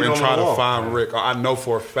field How trip do you and know I'm try on the to wall? find Rick. I know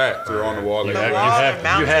for a fact you're on the wall at The US. wall. you have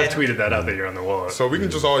mounted. tweeted that out that you're on the wall. So we can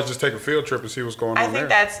just always just take a field trip and see what's going I on think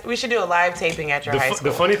there. we should do a live taping at your high school.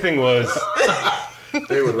 The funny thing was,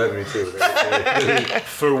 They would let me too.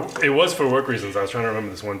 It was for work reasons. I was trying to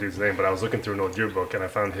remember this one dude's name, but I was looking through an old yearbook and I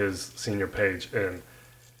found his senior page, and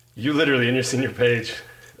you literally in your senior page,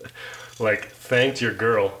 like thanked your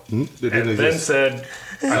girl, and then said,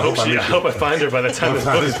 "I hope I find her by the time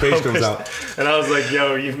this page comes out." And I was like,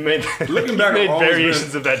 "Yo, you've made looking back, made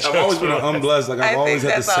variations of that joke." I've always been unblessed. Like I've always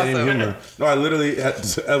had the same humor. No, I literally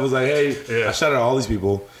I was like, "Hey," I shouted out all these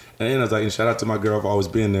people. And then I was like, and shout out to my girl for always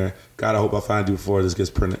being there. God, I hope I find you before this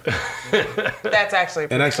gets printed. That's actually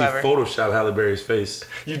pretty and actually clever. Photoshop Halle Berry's face.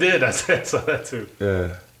 You did. I saw that too.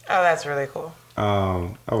 Yeah. Oh, that's really cool.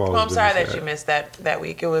 I've always I'm sorry that you missed that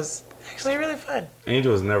week. It was actually really fun.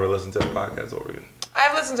 Angel has never listened to the podcast over again.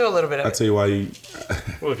 I've listened to a little bit of it. I'll tell you why you...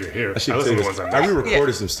 Well, if you're here, I listen to the ones I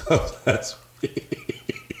re-recorded some stuff last week.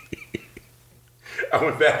 I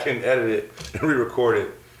went back and edited and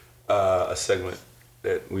re-recorded a segment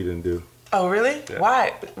that we didn't do. Oh, really? Yeah.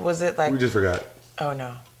 Why? Was it like... We just forgot. Oh,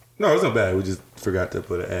 no. No, it's not bad. We just forgot to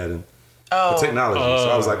put an ad in. Oh. The technology. So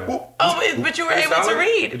I was like, whoop. Oh, but you were able to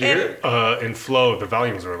read. Did you hear it? In flow, the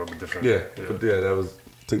volumes are a little bit different. Yeah. But yeah, that was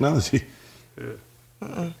technology.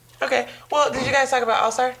 Yeah. Okay. Well, did you guys talk about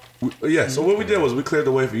All-Star? Yeah, so what we did was we cleared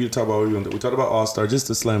the way for you to talk about what we were going to do. We talked about All-Star, just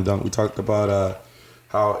a slam dunk. We talked about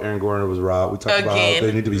how Aaron Gordon was robbed. We talked about how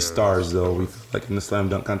they need to be stars, though. We feel like in the slam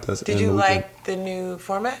dunk contest. Did you like the new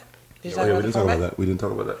format? Did you talk about we didn't talk about that. We didn't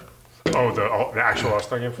talk about that. Oh, the actual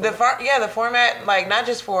All-Star game format? The format, like, not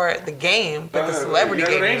just for the game, but the celebrity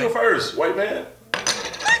game. Angel first, white man.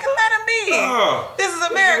 Let him be. This is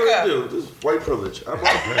America. This is white privilege. I'm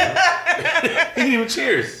white, man. He didn't even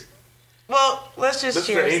cheers. Well, let's just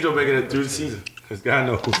cheers. This is Angel making it through the season. Because God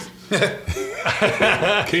knows.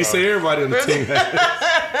 Can't say everybody on the team.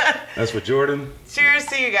 That's for Jordan. Cheers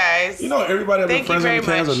to you guys. You know, everybody that been friends on the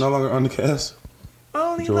cast are no longer on the cast.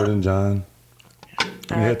 Only Jordan, John.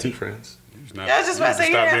 We had two friends. I was just about to say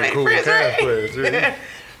you didn't have any friends, right?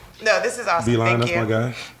 No, this is awesome. Beeline, Thank that's you.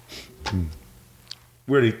 my guy.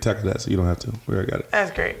 We already tackled that, so you don't have to. We already got it.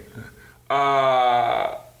 That's great.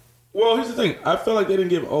 Well, here's the thing. I feel like they didn't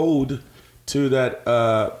give ode to that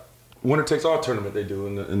winner takes all tournament they do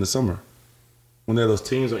in the summer. When they have those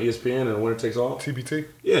teams on ESPN and winner takes all. TBT?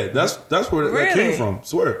 Yeah, that's where that came from.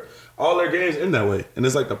 Swear. All their games end that way. And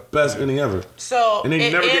it's like the best inning ever. So and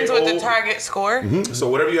it ends with the target score? Mm-hmm. So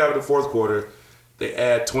whatever you have in the fourth quarter, they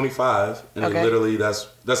add 25. And then literally that's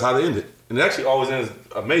how they end it. And it actually always ends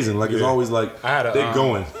amazing. Like it's always like they're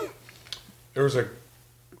going. There was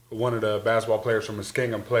one of the basketball players from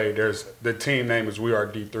Muskingum played. The team name is We Are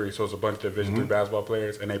D3, so it's a bunch of Division III basketball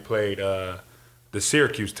players, and they played the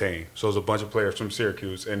Syracuse team. So it's a bunch of players from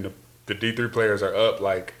Syracuse, and the D3 players are up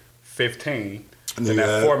like 15, and then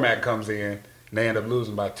that format comes in, and they end up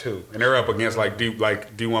losing by 2, and they're up against like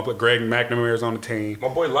D1. But Greg McNamara's on the team. My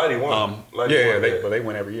boy Lighty won. But they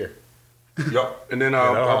win every year. Yup. And then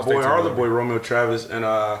our other boy Romeo Travis, and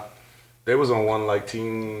they was on one like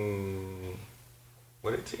team.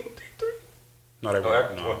 What team? D3? No, they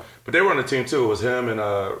weren't. No. But they were on the team too. It was him and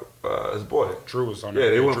his boy. Drew was on there. Yeah,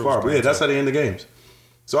 they went far. But yeah, that's how they end the games.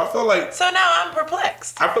 So I feel like. So now I'm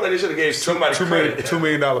perplexed. I feel like they should have gave somebody credit. $2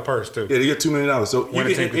 million purse too. Yeah, they get $2 million. So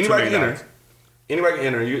anybody can enter. Anybody can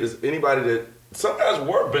enter. Anybody that some guys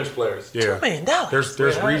were bench players. Yeah. $2 million. There's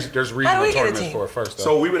regional tournaments for it first. Though.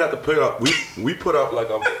 So we would have to put up. We put up like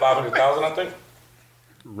a $500,000, I think.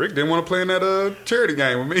 Rick didn't want to play in that charity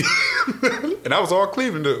game with me, and I was all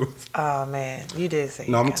Cleveland dudes. Oh man, you did say.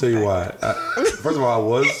 No, I'm gonna tell you why. First of all, I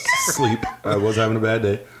was asleep. I was having a bad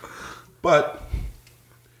day, but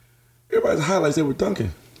everybody's highlights they were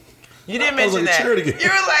dunking. You didn't mention that. You were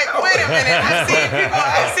like, wait a minute.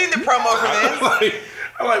 I've seen the promo for this.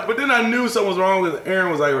 I'm like, but then I knew something was wrong with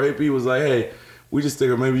Aaron. Was like, or AP was like, hey, we just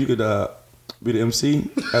figured maybe you could be the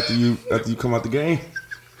MC after you come out the game.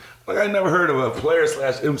 Like I never heard of a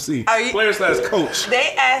player/MC, player/coach.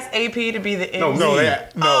 They asked AP to be the MC. They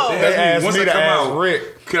asked me to ask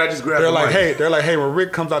Rick. Can I just grab? They're like, hey, when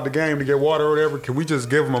Rick comes out the game to get water or whatever, can we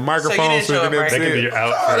just give him a microphone so they could be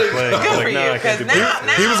out for playing? Good for you, because now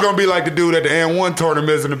he was gonna be like the dude at the N1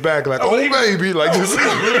 tournaments in the back, like, oh baby, like this.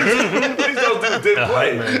 These dudes didn't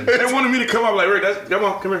play. They wanted me to come up like Rick.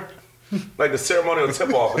 Come here. Like the ceremonial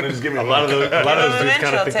tip off, and then just give me a lot of those dudes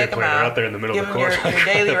kind of think they're playing. They're out there in the middle of the court. Your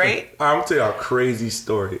daily rate. I'm gonna tell you a crazy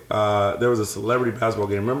story. There was a celebrity basketball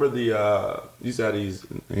game. Remember you said these,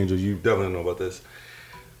 Angel? You definitely know about this.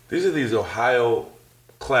 These are these Ohio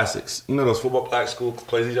classics. You know those football black school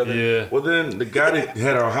plays each other. Yeah. Well, then the guy that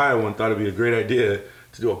had our Ohio one thought it'd be a great idea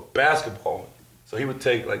to do a basketball one. So he would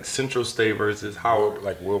take like Central State versus Howard,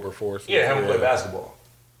 like Wilberforce. Yeah, have him play basketball.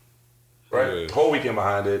 Right, whole weekend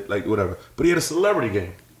behind it, like whatever. But he had a celebrity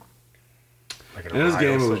game. Like In this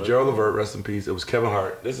game, it was Gerald Levert, rest in peace. It was Kevin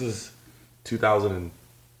Hart. This is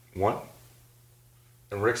 2001.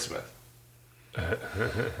 And Rick Smith. Like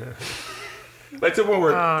to the point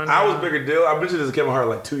where I was bigger deal. I mentioned this to Kevin Hart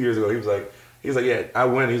like 2 years ago. He was like, yeah, I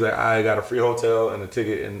went. He's like, I got a free hotel and a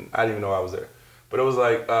ticket, and I didn't even know I was there. But it was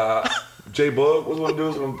like Jay Bug was one of the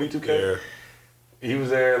dudes from B2K. Yeah. He was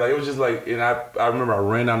there. Like it was just like, and I remember I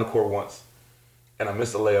ran down the court once, and I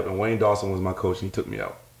missed a layup, and Wayne Dawson was my coach, and he took me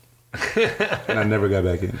out, and I never got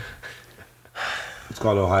back in. It's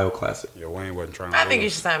called the Ohio Classic. Yeah, Wayne wasn't trying to I think you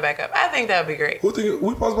should sign back up. I think that would be great. Who think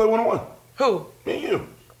we supposed to play 1-on-1? Who? Me and you.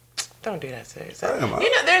 Don't do that to yourself. I am. You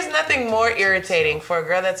know, there's nothing more irritating for a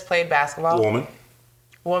girl that's played basketball, Woman.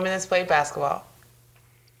 that's played basketball,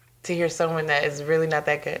 to hear someone that is really not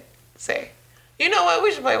that good say, you know what,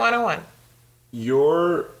 we should play 1-on-1.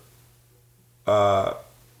 Your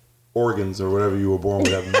organs or whatever you were born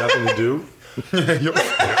with have nothing to do.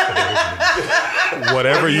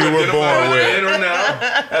 whatever you were born with. In or now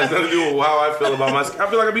has nothing to do with how I feel about myself. I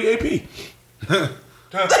feel like I'd be AP.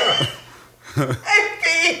 AP.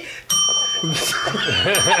 That's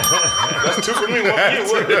two for me, one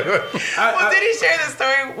for you. Well, did he share the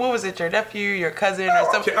story? What was it, your nephew, your cousin,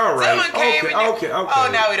 or something? all right. Someone came Okay. Oh,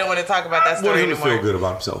 now we don't want to talk about that I want story him to anymore. feel good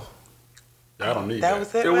about himself. I don't need That that.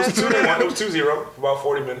 was it? It was last 2-1. night? It was 2-0 for about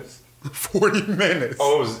 40 minutes. 40 minutes.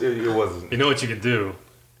 Oh, it wasn't. You know what you could do?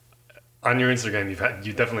 On your Instagram,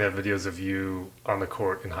 you definitely have videos of you on the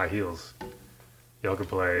court in high heels. Y'all could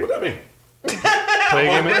play What that mean? a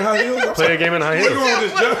game in high heels? play a game in high What's heels. wrong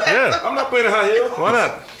with this, Jeff? Yeah, I'm not playing in high heels. why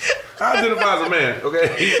not? I identify as a man,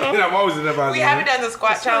 okay? And I've always identified as We a man. haven't done the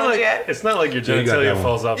squat It's not challenge like, yet. it's not like your Yeah, you got that genitalia one.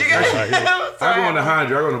 falls off. You in high heels. got I go in the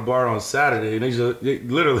Hydra, I go in the bar on Saturday, and they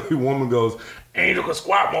literally, a woman goes, Angel can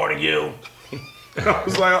squat more than you. I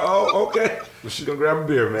was like, oh, okay. Well, she's going to grab a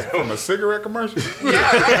beer, man. From a cigarette commercial? Yeah,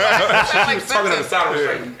 right. She was talking to the sound of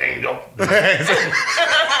like, Angel. The aunt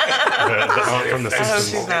from the I hope Simpsons.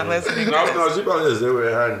 she's not listening. No, she probably is. They were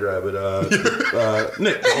at Hydra, but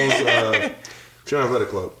Nick owns Trinity Athletic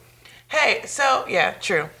Club. Hey, so, yeah,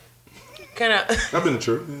 true. I've been to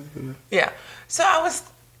church. Yeah. So I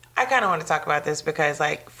kind of want to talk about this because,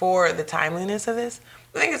 like, for the timeliness of this,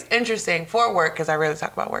 I think it's interesting for work because I rarely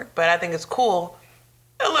talk about work, but I think it's cool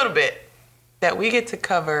a little bit that we get to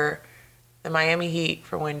cover the Miami Heat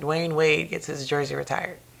for when Dwayne Wade gets his jersey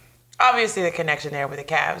retired. Obviously, the connection there with the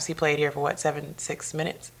Cavs. He played here for, 6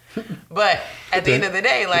 minutes? But at the end of the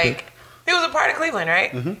day, like, he was a part of Cleveland,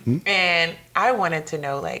 right? Mm-hmm. And I wanted to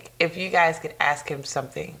know, like, if you guys could ask him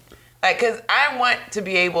something. Like, because I want to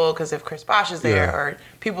be able, because if Chris Bosh is there or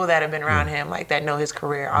people that have been around him, like, that know his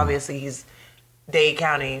career, obviously he's Wade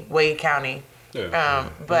County.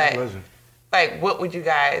 But, like, what would you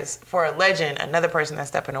guys, for a legend, another person that's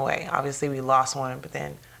stepping away, obviously we lost one, but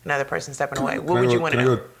then another person stepping away, what would you want to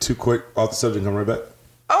know? Can I go too quick off the subject and come right back?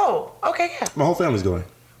 Oh, okay, yeah. My whole family's going.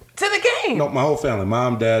 To the game. No, my whole family.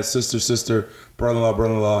 Mom, dad, sister,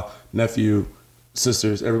 brother-in-law, nephew,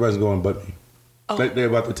 sisters. Everybody's going but me. Oh. They're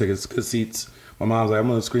about to take us good seats. My mom's like, I'm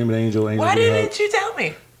going to scream at Angel. Why didn't you tell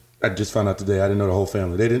me? I just found out today. I didn't know the whole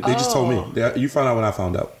family. They just told me. You found out when I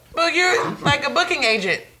found out. Well, you're like a booking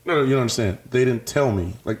agent. No, you don't understand. They didn't tell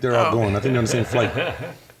me. Like, they're all going. I think they're on the same flight.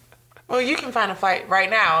 Well, you can find a flight right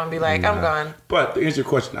now and be like, I'm gone. But to answer your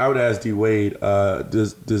question, I would ask D. Wade,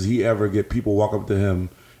 does he ever get people walk up to him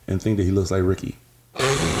and think that he looks like Ricky?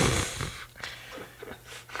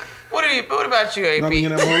 What about you, AP? I've been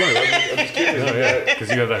getting that my whole life. I'm just kidding. Oh, yeah, because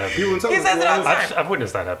you have that happen. People tell He me, says it all the time. I've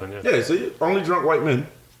witnessed that happen. Yeah. yeah, so only drunk white men.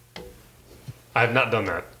 I have not done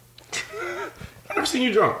that. I've never seen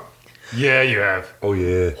you drunk. Yeah, you have. Oh,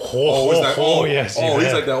 yeah. Yes. Oh,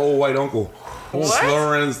 he's like that old white uncle. What?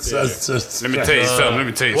 Slurring. Let me tell you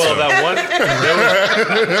something. Well, that one.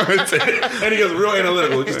 And he goes real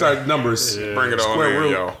analytical. He just started numbers. Bring it on Square in,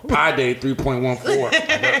 root. yo. Pi day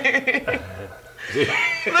 3.14. Look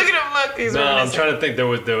at him look. He's No, I'm reminiscing. trying to think. There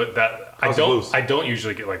was that. How's it loose? I don't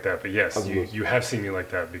usually get like that, but yes, How's it loose? you have seen me like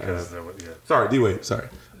that because Sorry, D-Wade. Sorry.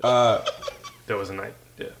 there was a night.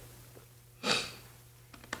 Yeah.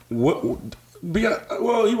 Well,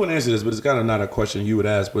 he wouldn't answer this, but it's kind of not a question you would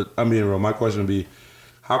ask. But I'm being real. My question would be,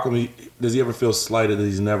 how come does he ever feel slighted that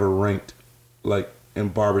he's never ranked, like, in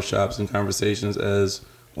barbershops and conversations as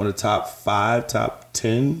one of the top 5, top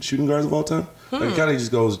 10 shooting guards of all time? Like, it kind of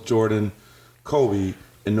just goes Jordan, Kobe,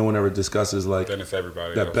 and no one ever discusses, like, Then it's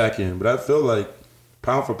everybody that else. back end. But I feel like,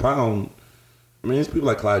 pound for pound, I mean, there's people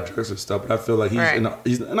like Clyde Drexler and stuff, but I feel like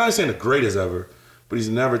he's I'm not saying the greatest ever, but he's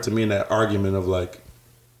never, to me, in that argument of, like,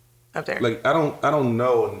 Up there. like I don't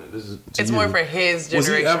know. And this is to It's you. more for his Was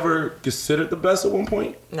generation. he ever considered the best at one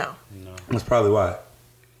point? No. That's probably why.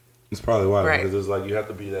 It's probably why, Right. because it's like you have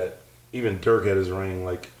to be that. Even Dirk had his ring,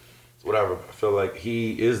 like whatever. I feel like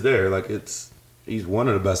he is there. Like he's one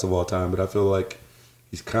of the best of all time, but I feel like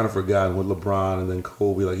he's kind of forgotten with LeBron and then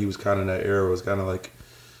Kobe. Like he was kind of in that era. It was kind of like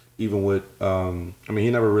even with. I mean, he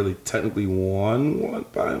never really technically won one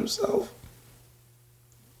by himself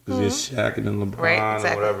because he had Shaq and then LeBron Right,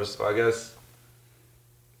 exactly. and whatever. So I guess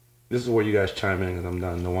this is where you guys chime in because I'm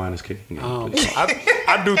done. The wine is kicking in.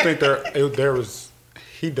 I do think there was.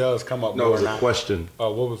 He does come up. No, it more was a now. question.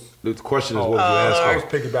 Oh, what was? The question is what was you I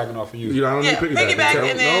asking? was piggybacking off of you. You know, I don't need Yeah, piggyback. piggyback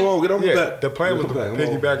and then- No, get on my back. The plan was to Get on my back.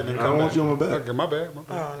 piggyback and then I don't want you on my back. Okay, my bad.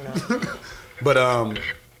 Oh no. But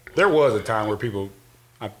there was a time where people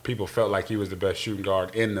felt like he was the best shooting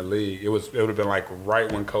guard in the league. It would have been like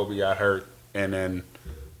right when Kobe got hurt, and then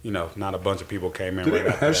not a bunch of people came in. Do they right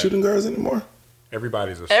even after have that. shooting guards anymore?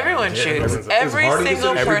 Everybody's a Everyone everyone's shoots. a- Every Harden single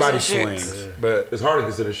considered- Everybody person swings, shoots. but It's hard to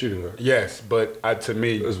consider a shooting guard. yes, but to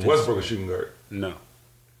me, Is Westbrook a shooting guard? No,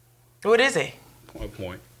 What is he?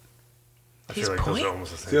 point. I He's feel like those point? are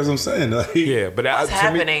almost the See same. what I'm saying? Like, Yeah, but What's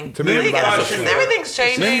happening? To me, The league everybody's a is- swing. everything's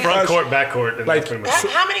changing. Fries- Front court, back court, and Like, that's pretty much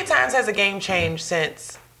it. How many times has a game changed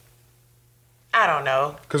since? I don't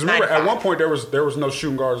know. Because remember, at 95. one point there was no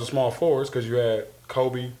shooting guards or small forwards because you had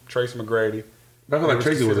Kobe, Tracy McGrady. I feel like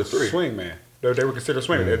Tracy was a three. Swing man. They were considered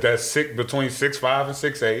swing. Yeah. That's between 6'5" and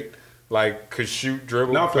 6'8", like could shoot,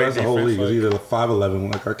 dribble, now I feel play that's the whole defense, league. It's like, either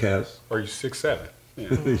 5'11" like our Cavs. or you 6'7". Yeah.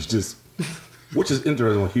 It's just, which is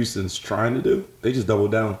interesting what Houston's trying to do. They just double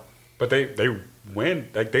down. But they win.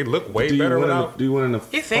 Like they look way Do you better win without. do you win in the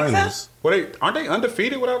You think so? finals? Well, aren't they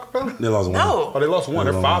undefeated without Capella? They lost one. No. Oh, they lost one.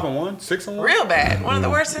 They They're lost 5-1, 6-1. Real bad. One of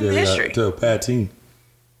the worst in history. To a bad team.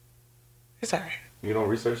 It's all right. You don't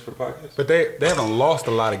research for the podcast? But they haven't lost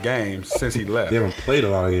a lot of games since he left. They haven't played a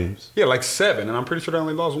lot of games. Yeah, like 7, and I'm pretty sure they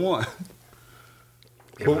only lost 1.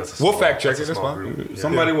 Yeah, We'll- but that's a we'll small- fact check that's a it, that's small fine. group. Yeah.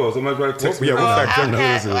 Somebody will. Somebody's about to text me. Yeah, we'll fact check. I know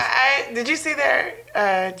this Okay. is- Did you see their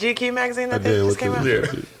GQ magazine I that did. just came out? Yeah.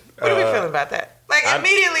 What are we feeling about that? Like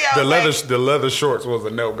immediately, I was The leather shorts was a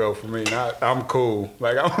no go for me. I'm cool.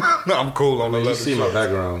 Like I'm cool on the You leather see my shorts.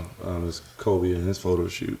 background. It's Kobe and his photo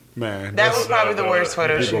shoot. Man, that was probably the worst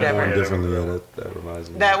photo People shoot mourn ever. differently. Yeah, that reminds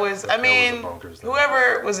me. That was. I mean, bonkers, though.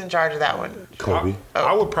 whoever was in charge of that one. Kobe.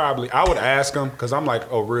 I would ask him because I'm like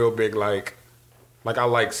a real big like I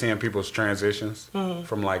like seeing people's transitions Mm-hmm.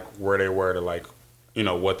 from like where they were to like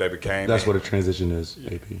what they became. That's what a transition is,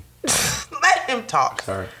 AP. Let him talk.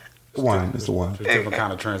 Sorry. The wine. It's the wine. There's different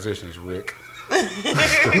kind of transitions, Rick. We'll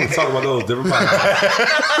talk about those different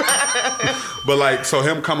podcasts. But like, so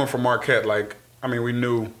him coming from Marquette, like, I mean, we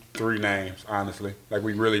knew 3 names, honestly. Like,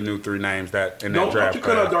 we really knew 3 names that in that Don't draft you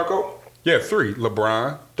cut out class. Darko? Yeah, 3: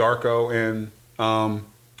 LeBron, Darko, and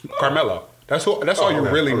Carmelo. That's all you okay,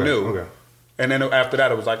 really okay, knew. okay. And then after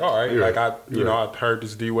that, it was like, all right, You're like right. I heard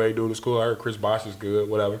this D-Wade dude in school. I heard Chris Bosh is good,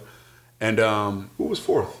 whatever. And Who was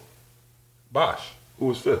fourth? Bosh, Who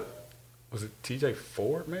was fifth? was it T.J.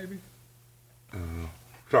 Ford maybe?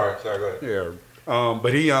 Sorry, go ahead. Yeah.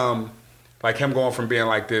 But he like him going from being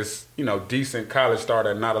like this, decent college star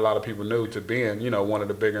that not a lot of people knew to being, one of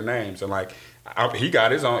the bigger names. And like he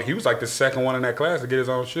got his own. He was like the second one in that class to get his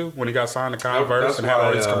own shoe when he got signed to Converse That's and had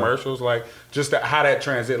all why, his commercials. Like just how that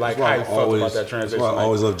transit, like how he felt about that transition. That's why I like,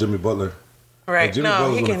 always love Jimmy Butler. Right. Like Jimmy No,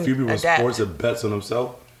 Butler's he one of can the few people in adapt. sports that bets on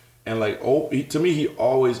himself. And like, to me, he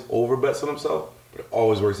always over bets on himself, but it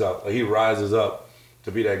always works out. Like he rises up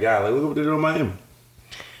to be that guy. Like look what they did in Miami.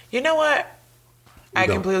 You know what? I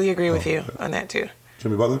don't. completely agree with you okay. on that too.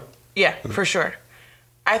 Jimmy Butler. Yeah, for sure.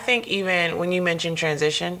 I think even when you mentioned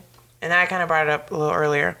transition, and I kind of brought it up a little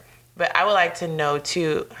earlier, but I would like to know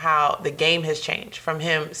too how the game has changed from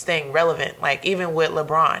him staying relevant. Like even with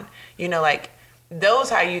LeBron, like those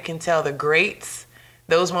how you can tell the greats.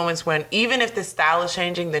 Those moments when even if the style is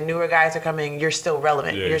changing, the newer guys are coming, you're still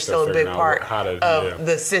relevant. Yeah, you're you're still still a big figuring part out how to- of yeah.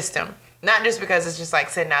 the system. Not just because it's just like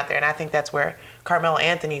sitting out there. And I think that's where Carmelo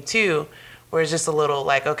Anthony too, where it's just a little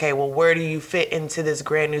like, okay, well, where do you fit into this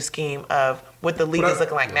grand new scheme of what the league But is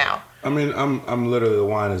looking like now? I mean, I'm literally the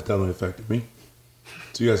wine has definitely affected me.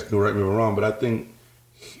 So you guys can correct me if I'm wrong, but I think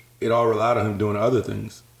it all relied on him doing other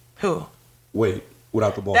things. Who? Wait,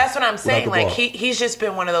 without the ball. That's what I'm Without saying. the Like ball. he's just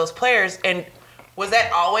been one of those players. And was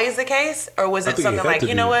that always the case, or was I it think he something had like, to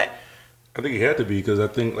you know be. what? I think he had to be because I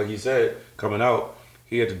think, like he said, coming out,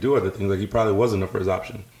 he had to do other things. Like he probably wasn't the first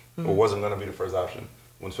option, or wasn't going to be the first option.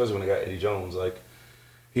 Especially when they got Eddie Jones, like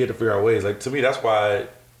he had to figure out ways. Like to me, that's why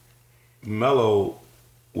Melo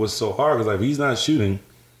was so hard because like if he's not shooting,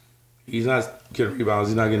 he's not getting rebounds,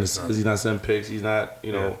 he's not getting assists, he's not sending picks, he's not,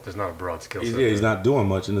 there's not a broad skill set. he's not doing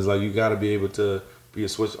much, and it's like you got to be able to be a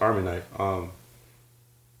Swiss Army knife. I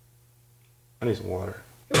need some water.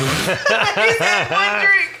 He's had one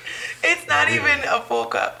drink. It's not even a full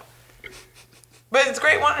cup. But it's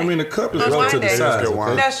great wine. I mean, the cup is On relative wine to day. size. Good wine.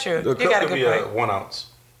 Okay? That's true. The You cup got a could be good point. 1 ounce.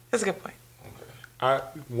 That's a good point.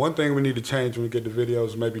 One thing we need to change when we get the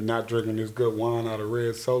videos, maybe not drinking this good wine out of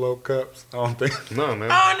red Solo cups. I don't think. No, man.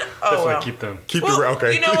 Oh, no. Oh, Definitely well. keep them. Keep Well, the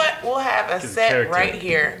okay. You know what? We'll have a set character. right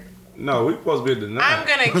here. No, we supposed to be at the I'm 9.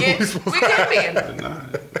 going to get... We can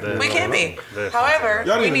be. We can be. However,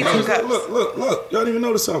 Y'all we didn't need even some notice. cups. Look. Y'all didn't even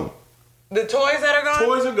notice something. The toys that are gone?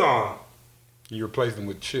 Toys are gone. You replace them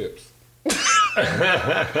with chips. So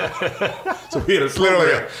we had a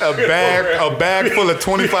Literally program. a bag full of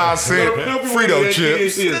 25-cent Frito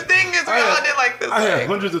chips. The thing is, we all did like this I had thing.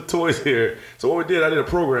 hundreds of toys here. So what we did, I did a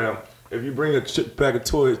program. If you bring a pack of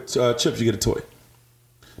chips, you get a toy.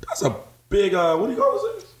 That's a big. What do you call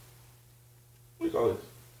this? What do you call it?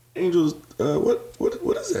 Angels.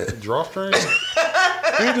 What is that? Drawstring?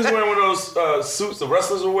 You just wearing one of those suits the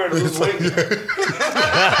wrestlers were wearing. Those wings.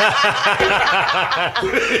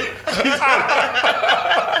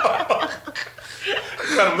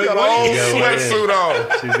 Gotta make Got a money. whole Yeah, sweatsuit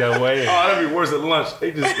on. She's got way. Oh, that'd be worse at lunch.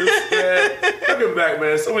 They just, looking back,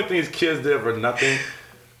 man, so many things kids did for nothing.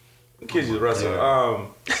 Kids just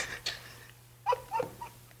wrestle.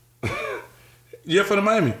 Yeah, for the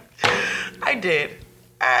Miami. I did.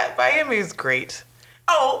 Miami is great.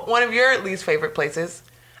 Oh, one of your least favorite places.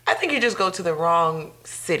 I think you just go to the wrong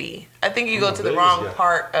city. I think you go a to the Vegas wrong guy.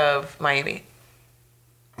 part of Miami.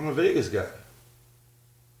 I'm a Vegas guy.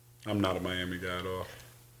 I'm not a Miami guy at all.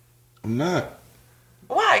 I'm not.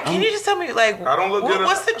 Why? Can you just tell me, like, I don't look good at-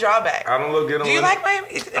 what's the drawback? I don't look good on Do you it. like Miami?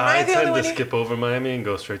 Am I I the only tend one to here? skip over Miami and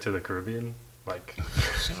go straight to the Caribbean. Like,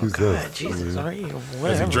 God, Jesus, are you? As he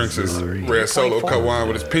Whatever. drinks his red Solo cup wine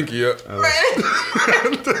with his pinky up.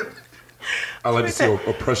 I like to see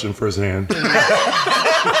oppression firsthand.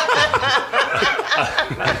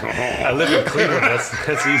 I live in Cleveland.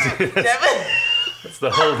 That's easy. Devin? That's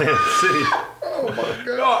the whole damn city.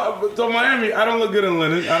 No, so Miami, I don't look good in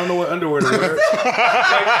linen. I don't know what underwear to wear.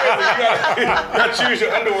 You gotta choose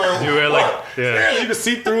your underwear. You wear like, yeah. You can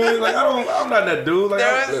see through it. Like I'm not that dude. Like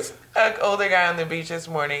There was an older guy on the beach this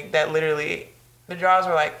morning that literally, the drawers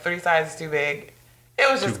were like 3 sizes too big. It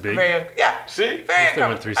was just big? very, See? very If they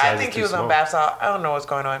went 3 uncomfortable. I sizes think he too was on small. bath salt. I don't know what's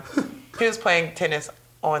going on. He was playing tennis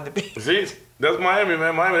on the beach. See? That's Miami,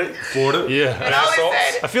 man. Miami. Florida. Yeah. And all he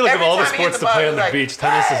said, I feel like of every all the time he hit sports to ball, play he on the was like, beach,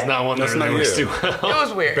 tennis is not one that That's really not- works yeah. too well. It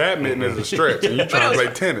was weird. Badminton is a stretch, and you trying to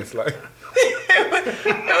play tennis. Like,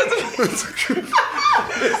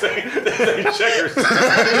 Checkers.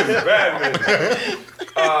 Badminton.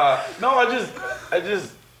 No, I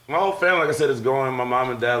just, my whole family, like I said, is going. My mom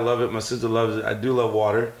and dad love it. My sister loves it. I do love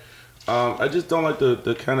water. I just don't like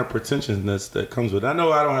the kind of pretentiousness that comes with it. I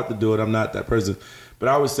know I don't have to do it. I'm not that person. But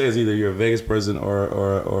I always say it's either you're a Vegas person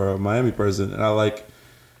or a Miami person. And I like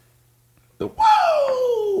the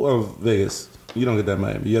whoa of Vegas. You don't get that in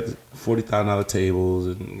Miami. You have the $40,000 tables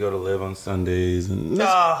and go to live on Sundays. And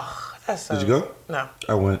Oh, that's so. Did you go? No.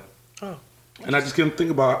 I went. Oh. And I just couldn't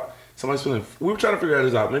think about somebody's feeling. We were trying to figure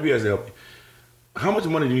this out. Maybe you guys help me. How much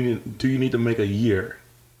money do you need to make a year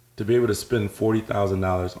to be able to spend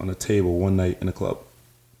 $40,000 on a table one night in a club?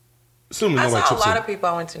 Assuming I nobody saw a chips lot in. of people.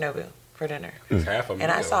 I went to Nobu for dinner. half of them. And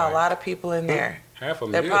I saw a lot of people in there. Half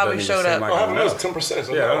of them. That probably showed up. Like Oh, that was enough. 10%.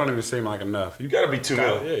 So Yeah, that don't even seem like enough. You gotta be $2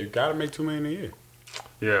 million. Yeah, you gotta make $2 million a year.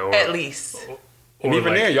 Yeah, or, At least. And or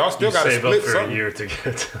even then, y'all still you gotta save split up for something. a year to get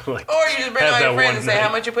to like. Or you just bring Have all your that friends one and say night.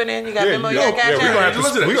 how much you put in. You got Yeah, Venmo, you you know, got cash we gonna out.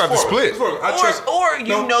 have to, we got to split. I Or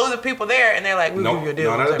you know the people there and they're like, we move your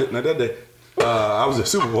deal. not that day. I was at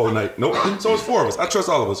Super Bowl night. Nope. So it's 4 of us. I trust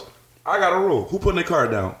all of us. I got a rule. Who putting their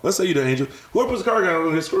card down? Let's say you the angel. Whoever puts the card down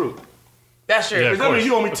will get screwed. That's true. Yeah. Does that mean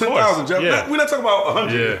you owe me Of 10,000, Jeff? course. Yeah. We're not talking about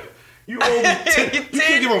 100. Yeah. You owe me 10. You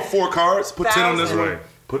can't give them 4 cards. Put 10 on this one. Right.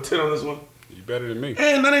 Put 10 on this one. You better than me.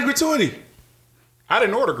 And that ain't gratuity. I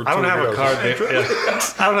didn't order I don't have a card. That,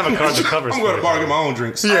 yeah. I don't have a card that covers. I'm going to $40,000. bar get my own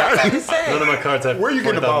drinks. Yeah. None of my cards have. Where you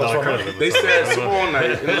getting the bottles $40,000 from? credit limits. They said Super Bowl night,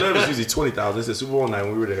 and the limit was usually 20,000. They said Super Bowl night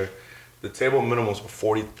when we were there, the table minimums were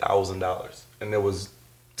 $40,000, and there was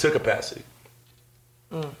to capacity.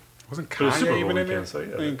 Wasn't It was Kanye Super Bowl even in there? weekend, so yeah.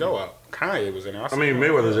 He didn't go out. Kanye was in there. I mean,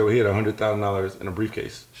 Mayweather's over here had $100,000 in a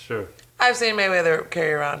briefcase. Sure. I've seen Mayweather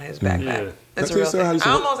carry around his backpack. Yeah. That's Can I a real tell you how I thing. used to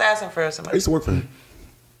I work? almost asked him for some I money. used to work for him.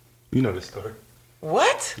 You know this story.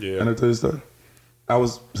 What? Yeah. Can I tell you the story? I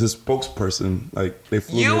was his spokesperson. Like they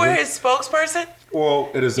flew You me were there. his spokesperson?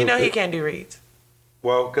 Well, it is. You know he can't do reads.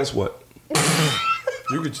 Well, guess what?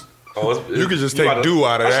 You could. Oh, You could just take do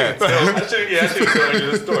out of that. I should tell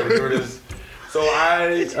you this story. Here it is. So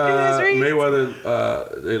reads?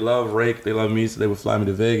 Mayweather, they love Rake, they love me, so they would fly me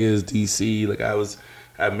to Vegas, DC. Like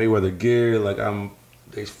I have Mayweather gear. Like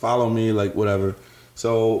they follow me, like whatever.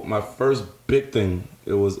 So my first big thing,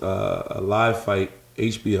 it was a live fight,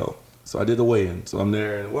 HBO. So I did the weigh-in. So I'm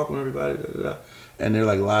there and welcome everybody. Da, da, da. And they're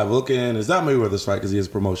like live looking. It's not Mayweather's fight because he has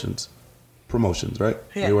promotions. Promotions, right?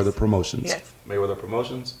 Yes. Mayweather Promotions. Yes. Mayweather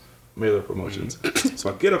Promotions. Mayweather Promotions. So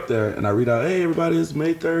I get up there and I read out, hey, everybody, it's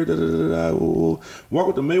May 3rd. Da, da, da, da, ooh. Walk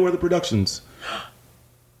with the Mayweather Productions.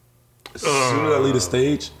 As soon as I leave the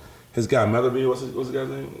stage, his guy, Melody, what's the guy's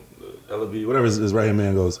name? LB, whatever his right-hand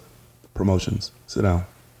man goes, Promotions. Sit down.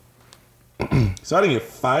 So I didn't get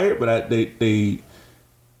fired, but the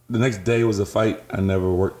next day was a fight. I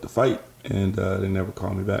never worked the fight, and they never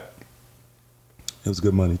called me back. It was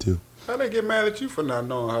good money, too. How they get mad at you for not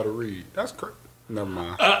knowing how to read? That's crazy. Never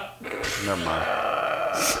mind. Never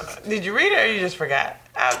mind. Did you read it or you just forgot?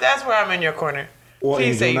 That's where I'm in your corner. Well,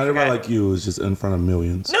 Please say Angel, you not everybody forgot. like you is just in front of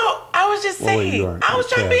millions. No, I was just Well, wait, saying. you are. I was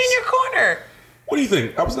trying to be in your corner. What do you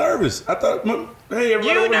think? I was nervous. I thought, hey, everybody,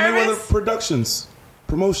 You over Mayweather nervous? Productions,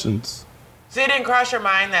 Promotions. So it didn't cross your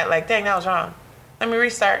mind that, like, dang, that was wrong. Let me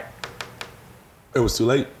restart. It was too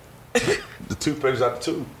late. The toothpaste was out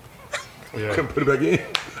the tube. Yeah. Couldn't put it back in.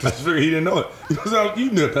 I just figured he didn't know it.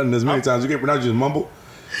 You knew it done this many times. You can't pronounce, you just mumble.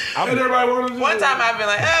 And everybody wanted to One time I've been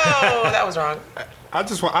like, oh, that was wrong.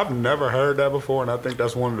 I've never heard that before, and I think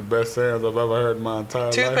that's one of the best sayings I've ever heard in my entire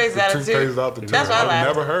life. Toothpaste The out of the toothpaste tube. out the tube. That's why I I've laughed.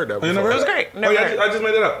 never heard that You before. never It heard was that? great. Oh, Never yeah, heard. I just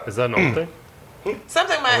made it up. Is that an old thing?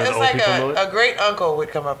 Something Oh, it's old like people know it? a great uncle would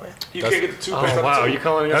come up with. You can't get the toothpaste Oh out wow, the are tube. you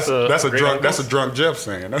calling us That's a great drunk. uncles? That's a drunk Jeff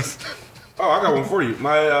saying. That's, Oh, I got one for you.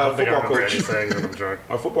 My I don't think I football remember Eddie coach. saying that I'm drunk.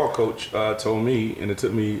 My football coach told me, and it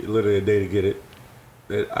took me literally a day to get it,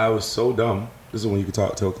 that I was so dumb. This is when you can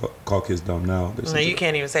call kids dumb now. No, you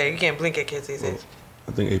can't even say it. You can't blink at kids these days.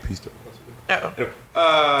 I think AP still.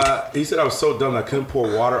 Uh-oh. He said I was so dumb that I couldn't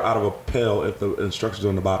pour water out of a pail if the instructions are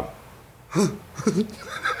on the bottom.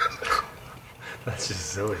 That's just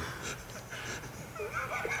silly.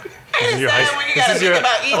 It's your sad high- when you this gotta is think your-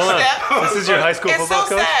 about each hold on. step. This is your high school It's football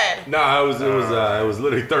so coach? sad. No, it was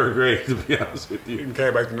literally third grade, to be honest with you. you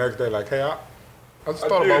came back the next day like, hey, I just I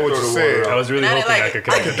thought did about what throw you the said. water I was really And I hoping didn't I like could it.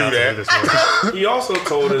 connect I the can do dots with this one. He also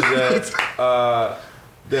told us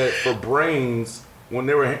that for brains,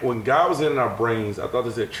 when God was in our brains, I thought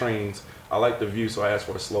they said trains. I like the view, so I asked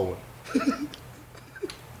for a slow one.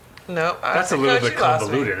 Nope. That's a little bit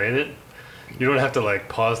convoluted, ain't it? You don't have to like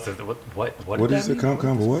pause to what What did you that say? mean?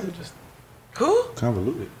 Convoluted? Who?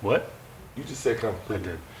 Convoluted. What? You just said I convoluted.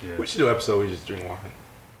 did. Yeah. We should do an episode where we just drink wine.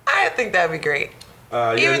 I think that'd be great.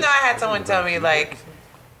 Even though I had someone tell me, like,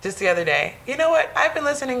 just the other day, you know what? I've been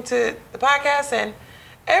listening to the podcast, and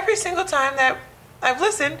every single time that I've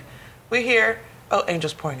listened, we hear, oh,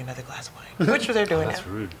 Angel's pouring another glass of wine, which they're doing That's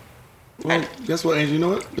now. rude. Well, guess what, Angie? You know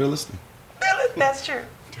what? They're listening. That's true.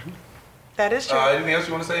 That is true. Anything else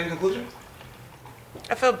you want to say in conclusion?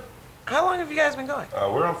 I feel. How long have you guys been going?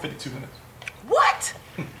 We're on 52 minutes. What?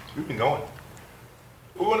 We've been going.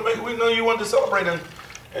 We know you wanted to celebrate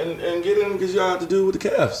and get in because y'all have to do with the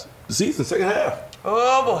Cavs. The season, second half.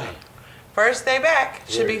 Oh boy. First day back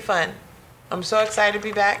should be fun. I'm so excited to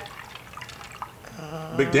be back.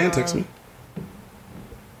 Big Dan texted me.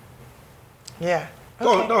 Yeah.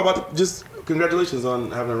 No, about just congratulations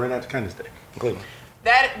on having a Rain After Kindness Day in Cleveland.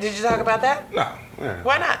 Did you talk about that? No, yeah.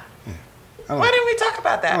 Why not? I Why didn't we talk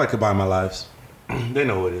about that? I like to buy my lives. They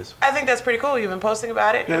know who it is. I think that's pretty cool. You've been posting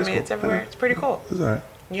about it. Yeah, I it's mean, cool. it's everywhere. Yeah. It's pretty cool. It's all right.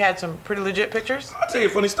 You had some pretty legit pictures. I'll tell you a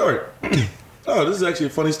funny story. Oh, this is actually a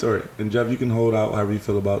funny story. And Jeff, you can hold out however you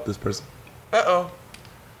feel about this person. Uh-oh.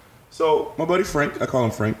 So my buddy Frank, I call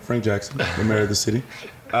him Frank Jackson, the mayor of the city.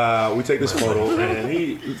 We take this photo,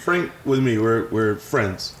 and Frank with me, we're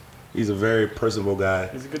friends. He's a very personable guy.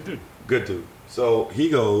 He's a good dude. Good dude. So he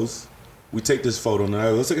goes, we take this photo. Now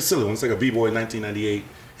let's take a silly one. Let's take a B-boy 1998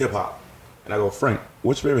 hip hop. And I go, Frank,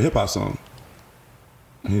 what's your favorite hip hop song?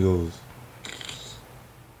 And he goes,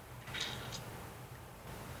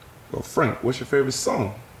 I go, Frank, what's your favorite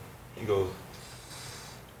song? He goes,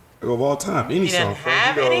 I go, of all time, any He song. didn't Frank.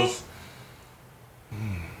 have any?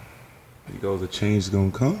 He goes, the change is gonna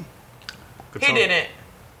come. Good He song. didn't.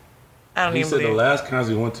 I don't He even said the believe. last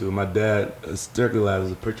concert we went to, my dad hysterically laughed.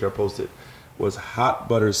 There's a picture I posted, was Hot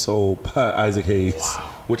Butter Soul by Isaac Hayes,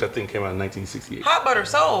 which I think came out in 1968. Hot butter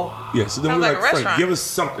soul. Yeah, so then Sounds we were like a like, Frank, restaurant. give us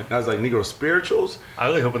something. I was like, Negro Spirituals. I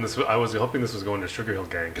was hoping this was going to Sugar Hill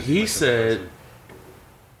Gang. 'cause He my said, sister-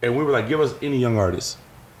 and we were like, give us any young artist.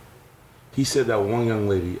 He said that one young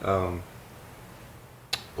lady,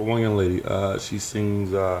 she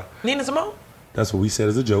sings, Nina Simone? that's what we said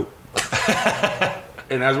as a joke.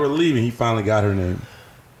 And as we're leaving, he finally got her name.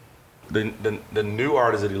 The new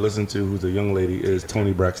artist that he listened to, who's a young lady, is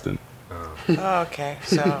Toni Braxton. Okay,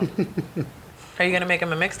 so are you gonna make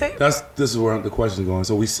him a mixtape? This is where the question's going.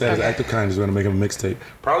 So we said as Okay. Act of Kindness, we're gonna make him a mixtape,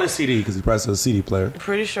 probably a CD because he probably still a CD player.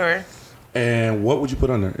 Pretty sure. And what would you put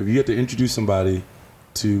on there if you had to introduce somebody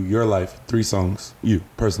to your life? 3 songs, you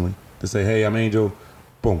personally, to say, "Hey, I'm Angel."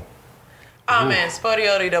 Boom. Oh man,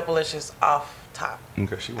 Spodioti Doublelicious off top.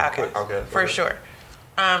 Okay, she would Okay, okay, for sure.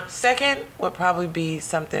 Second would probably be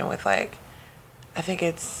something with like, I think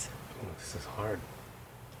it's This is hard.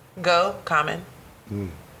 Go Common,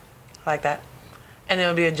 like that, and it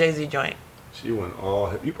would be a Jay-Z joint. She went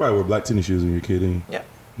all. You probably wore black tennis shoes when you were a kid, didn't you? Yep.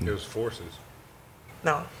 It was Forces.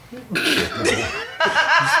 No. You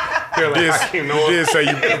did say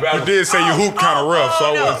you hoop kind of rough, so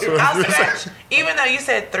I no. wasn't I'll scratch. Even though you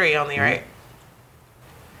said 3 only, right?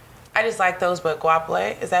 I just like those, but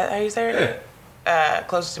Guaple, is that how you say it?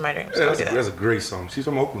 Closest to my dreams. Yeah, I'll do that. that's a great song. She's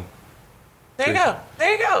from Oakland. There you go.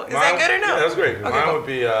 There you go. Is that good or no? Yeah, that's great. Okay, Mine cool. would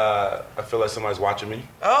be I Feel Like Somebody's Watching Me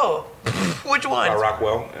Oh, which by one?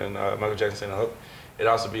 Rockwell and Michael Jackson sang the hook. It'd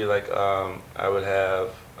also be like I would have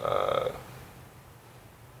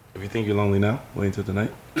If You Think You're Lonely Now, Wait Until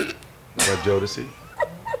Tonight by Jodeci.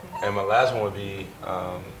 And my last one would be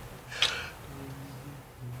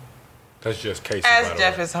That's just Casey. As by the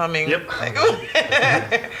Jeff way. is humming. Yep. Like,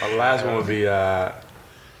 my last one would be oh,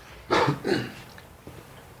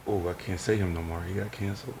 I can't say him no more. He got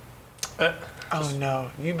canceled. oh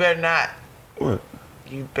no, you better not. What?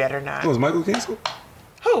 You better not. Was Michael canceled?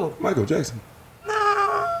 Who? Michael Jackson. No.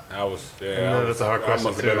 I was, Yeah, that's a hard I question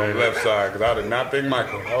must have been too, on the right? left side because I did not think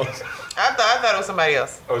Michael. I thought it was somebody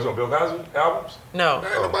else. Oh, he's on Bill Cosby albums? No.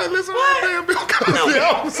 Ain't nobody listen to that damn Bill Cosby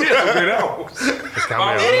albums. He has some great albums. His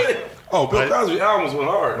comedy album. Oh, Bill Cosby albums went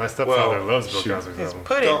hard. My stepfather loves Bill Cosby's His album.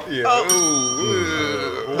 pudding. Yeah.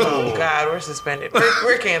 Oh God, we're suspended.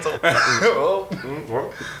 We're canceled. Well,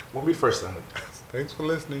 we'll be first time. Thanks for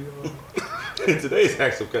listening, y'all. In today's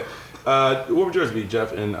Acts of Kindness. What would yours be,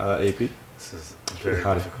 Jeff and AP? This is very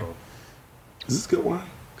How do- difficult. Is this good wine?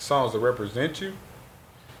 Songs that represent you,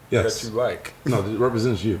 Yes. that you like. No, it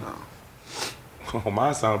represents you. Oh,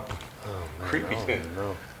 mine sound Creepy.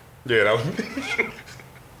 No. Yeah, that was.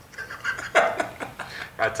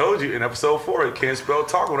 I told you in episode 4, you can't spell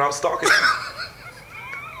talk without stalking.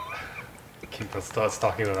 Keep us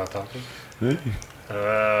talking without talking. Hey.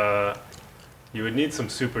 You would need some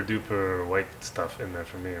super duper white stuff in there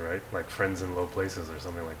for me, right? Like Friends in Low Places or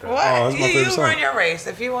something like that. What? Oh, that's my you favorite song. run your race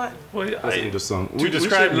if you want. Well, That's the song. to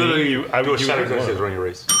describe me, I Do a would shot do of it says more. run your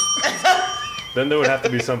race. Then there would have to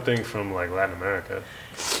be something from like Latin America.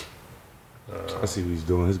 I see what he's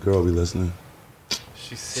doing. His girl be listening.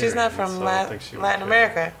 She's not from so I don't think she would Latin care.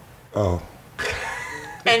 America. Oh.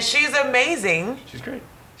 And she's amazing. She's great.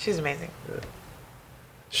 She's amazing.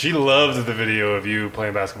 She loves the video of you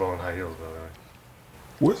playing basketball in high heels, by the way.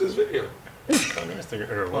 Where's this video? On Instagram,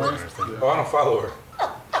 or it was on Instagram. Oh, I don't follow her.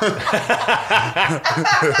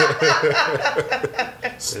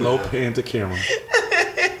 Slow pan to camera.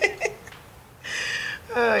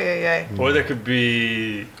 Oh yeah. Or there could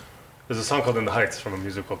be. There's a song called "In the Heights" from a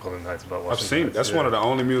musical called "In the Heights" about I've Washington. seen it. Heights. That's Yeah. one of the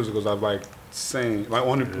only musicals I've like seen. Like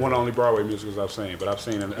one of the only Broadway musicals I've seen. But I've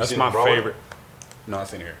seen it. That's seen my it Broadway? favorite. No, I've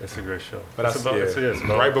seen it here. It's a great show. But it's I- about, yeah. it's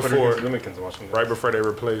about Right Puerto before- Ricans, Dominicans in Washington. Right before they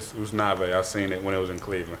replaced Usnave, I seen it when it was in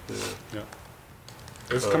Cleveland. Yeah.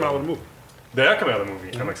 It's coming out with a movie. They are coming out of the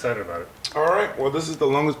movie. I'm excited about it. All right. Well, this is the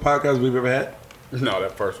longest podcast we've ever had. No,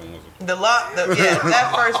 that first one was.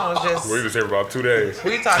 That first one was just. We was here about 2 days.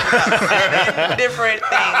 We talked about 7 different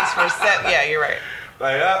things for 7. Yeah, you're right.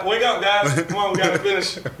 Like, wake up, guys. Come on, we gotta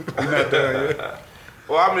finish.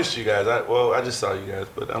 Well, I missed you guys. I just saw you guys,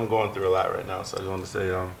 but I'm going through a lot right now, so I just wanted to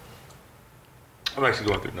say, I'm actually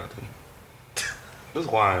going through nothing. Just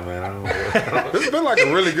lying, man. I don't know. It's been like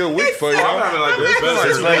a really good week for you. I'm having like the It's been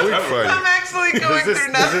best like a week good week ever. for you. I'm actually going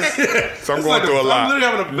through nothing. So I'm going through a I'm lot. literally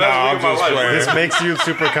having the best Nah, week I'm of my just life. playing. This makes you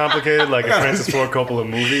super complicated, like a Francis Ford Coppola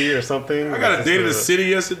movie or something. I got a This date in the is city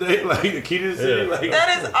yesterday, like the key to the city. Yeah. Like,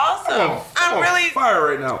 That is awesome. I'm on fire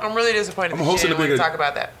right now. I'm really disappointed. I'm that hosting you a didn't big- want to talk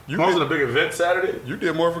about that. I'm hosting a big event Saturday. You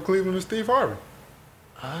did more for Cleveland than Steve Harvey.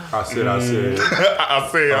 I said. I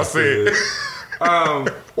said.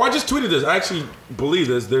 Well, I just tweeted this. I actually believe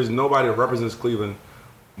this. There's nobody that represents Cleveland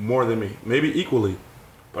more than me. Maybe equally,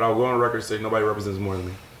 but I'll go on record and say nobody represents more than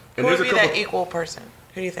me. And Who would there's be a couple, that equal person?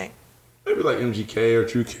 Who do you think? maybe like MGK or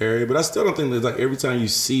Drew Carey, but I still don't think there's like every time you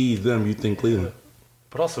see them, you think Cleveland.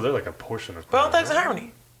 But also, they're like a portion of. Bone Cleveland, Thugs and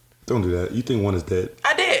Harmony. Don't do that. You think one is dead.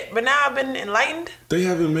 I did, but now I've been enlightened. They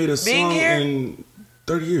haven't made a Being song here? in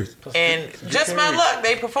 30 years. And just my luck,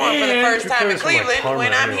 they performed for the And first Drew time in Carey's from, like, Cleveland Parma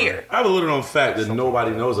when I'm anyway. here. I have a little known fact that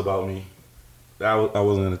nobody knows about me. That I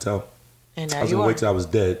wasn't going to tell. And I now was you going to are. wait till I was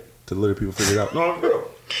dead to let people figure it out. No, I'm real.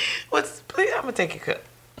 Please, I'm gonna take your cup.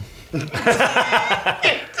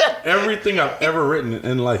 Everything I've ever written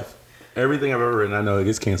in life, everything I've ever written, I know it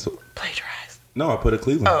gets canceled. Plagiarize. No, I put a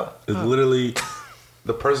Cleveland. Oh. It's literally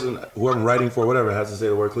the person who I'm writing for, whatever, has to say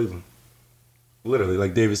the word Cleveland. Literally,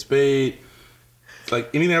 like David Spade, like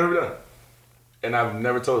anything I've ever done. And I've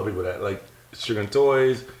never told people that. Like Sugar and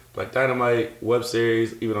Toys, Black Dynamite, web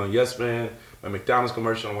series, even on Yes Man, my McDonald's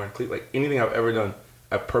commercial, I'm wearing Cleveland. Like anything I've ever done,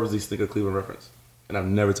 I purposely stick a Cleveland reference. And I've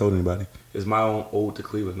never told anybody. It's my own ode to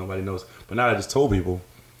Cleveland. Nobody knows. But now I just told people.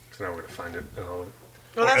 So now we're gonna find it. Well,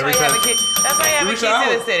 that's why you have a key. That's why you have a key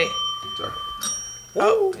to the city. Sorry.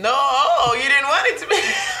 Oh no! You didn't want it to be.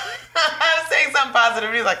 I was saying something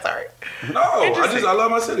positive. He's like, sorry. No, I love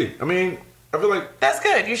my city. I mean, I feel like That's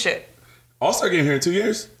good. You should. All-Star game here in 2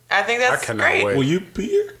 years. I think that's I cannot great. wait. Will you be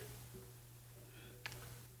here?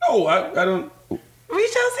 No, I don't. We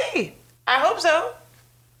shall see. I hope so.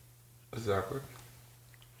 This is awkward.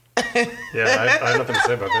 Yeah, I have nothing to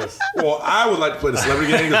say about this. Well, I would like to play the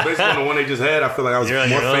celebrity game because based on the one they just had, I feel like I was You're on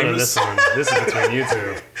more your own in famous. this one. This is between you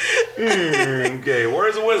two. Okay,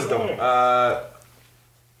 words of wisdom.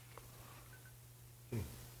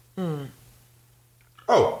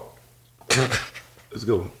 Oh, let's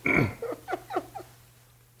go.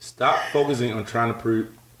 Stop focusing on trying to prove.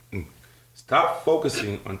 Stop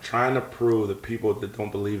focusing on trying to prove the people that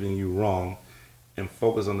don't believe in you wrong, and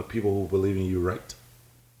focus on the people who believe in you right.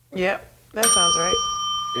 Yep, that sounds right.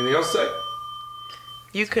 Anything else to say?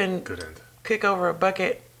 You can Good end. kick over a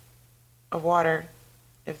bucket of water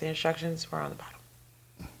if the instructions were on the bottom.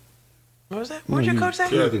 What was that? What did your coach say?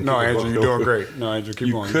 Yeah. No, Andrew, you're doing great. No, Andrew,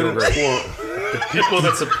 keep going. You're doing Couldn't great. pour The people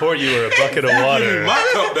that support you are a bucket of water, my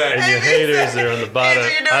cup back. and your haters are on the bottom.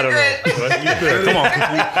 Andrew, you're I don't doing know. What? Come on,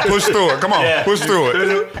 push through it. Come on, Yeah. push through it.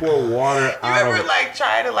 Couldn't pour water You out of ever it. like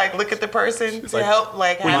try to like look at the person to like, help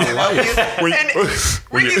like have them help you? When And you-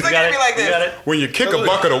 Ricky's looking at me like You got this. it. When you kick a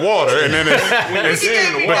bucket of water and then but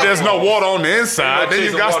there's no water on the inside, then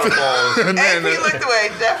you got to. and And then, he looked away.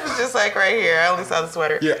 Jeff was just like right here. I only saw the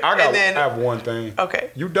sweater. yeah, I And then, have one thing.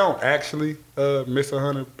 okay. You don't actually miss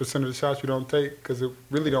 100% of the shots you don't take because it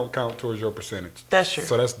really don't count towards your percentage. That's true.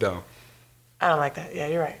 So that's dumb. I don't like that. Yeah,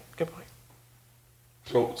 you're right. Good point.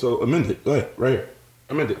 So amend it. Go ahead, right here.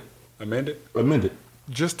 Amend it. Amend it. Amend it.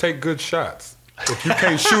 Just take good shots. If you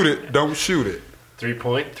can't shoot it, don't shoot it.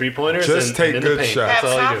 Three-pointers. Just and take in good the paint. shots. Have That's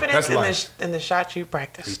all you do. confidence That's in the shot you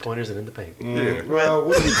practiced. Three-pointers and in the paint. Yeah. Well,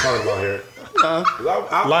 what are we talking about here?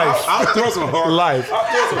 Life. I'll throw some hard. Life. I'll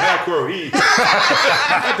throw some hardcore heat.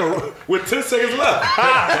 With 10 seconds left.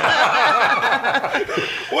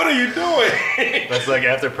 What are you doing? That's like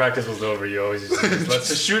after practice was over, you always used to just, let's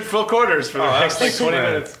just shoot full quarters for the Oh, next like that's 20 too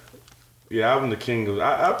bad. minutes. Yeah, I'm the king of.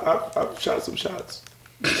 I've shot some shots.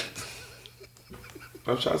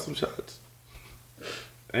 I've shot some shots.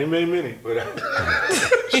 Ain't made many, but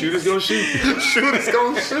shooters gonna shoot. Shooters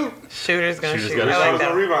gonna shoot. Shooter's gonna Shooter's shoot. gonna I shoot. like Gonna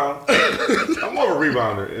that. rebound. I'm more of a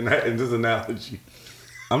rebounder in this analogy.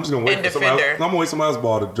 I'm just gonna wait And for somebody else. defender. I'm gonna wait somebody else's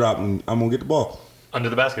ball to drop, and I'm gonna get the ball. Under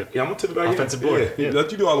the basket. Yeah, I'm gonna tip it back in. Offensive board. Yeah, Yeah. let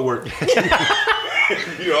you do all the work. You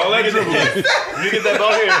do all that dribbling. You get that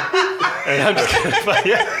ball here. And I'm just gonna fight.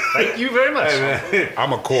 Yeah. Thank you very much. Hey, man.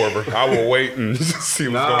 I'm a Corver. I will wait and see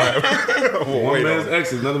what's going to happen. I will One wait man's on it.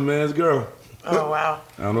 ex is another man's girl. Oh wow.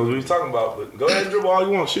 I don't know what he's talking about, but go ahead and dribble all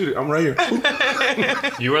you want. Shoot it. I'm right here.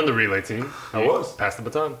 You were on the relay team. I was. Pass the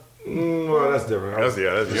baton. Well, that's different. That's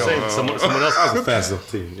Same. Someone else. I was a fast enough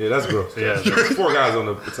team. Yeah, that's gross. Yeah. 4 guys on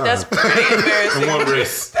the baton. That's pretty embarrassing. and one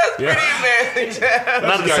race. That's pretty embarrassing, Jeff.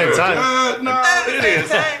 Not at the same time. No, it is.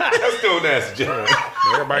 That's still nasty, Jeff.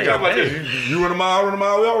 Everybody got Like, you run a mile, we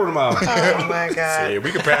all run a mile. Oh my god. Yeah,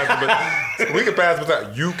 we can pass the baton. We can pass the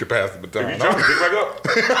baton. You can pass the baton. You trying to pick back up?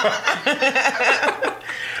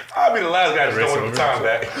 I'll be the last guy to Race throw the over. time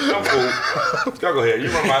back. I'm cool. Y'all go ahead. You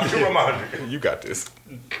run my 100. You got this.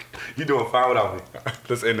 You doing fine without me.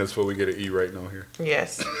 Let's end this before we get an E rating on here.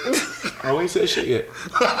 Yes. Oh, we ain't said shit yet.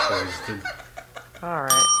 All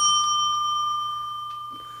right.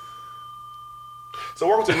 So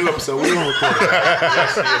welcome to a new episode. We were recording.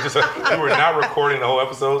 We were not recording the whole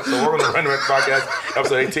episode. So welcome to the Run Direct Podcast,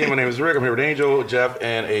 episode 18. My name is Rick. I'm here with Angel, Jeff,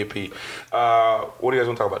 and AP. What do you guys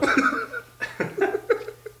want to talk about?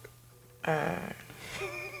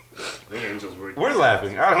 We're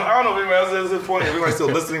laughing. I don't know if anybody else is at this point. Everybody's still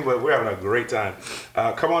listening, but we're having a great time.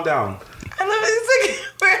 Come on down. I love it.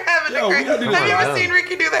 It's like we're having Yo, a we great gotta do time. Have you this. ever seen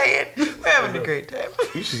Ricky do the hand? We're having a great time.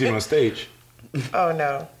 You should see me on stage. Oh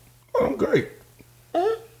no. Oh, I'm great.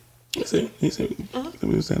 He see me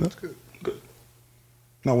stand up. Good.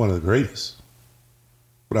 Not one of the greatest,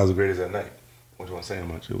 but I was the greatest at night. Which wasn't saying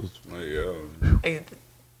much. It was. Hey,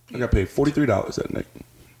 I got paid $43 that night.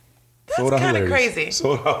 That's kind of crazy.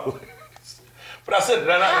 Sold out hilarious. But I said,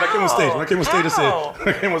 when I came on stage,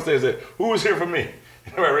 I said, who was here for me?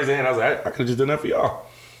 Everybody raised their hand. I was like, I could have just done that for y'all.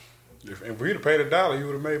 If we'd have paid $1, you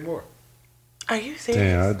would have made more. Are you serious?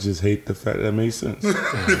 Damn, I just hate the fact that made sense.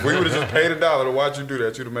 If we would have just paid $1 to watch you do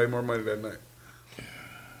that, you'd have made more money that night.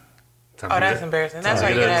 Oh, that's embarrassing. That's why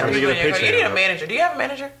you're gonna have people in your car. You need a manager. Do you have a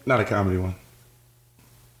manager? Not a comedy one.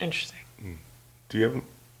 Interesting. Do you have a?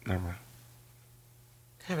 Never mind.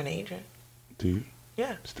 Have an agent. Do you?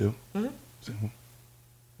 Yeah. Still? Mm-hmm. Single?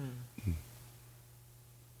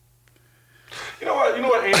 You know what?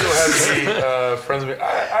 Angel has to be friends with me.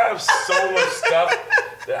 I have so much stuff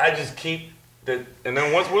that I just keep that, and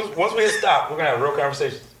then once we hit stop, we're gonna have real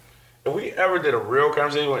conversations. If we ever did a real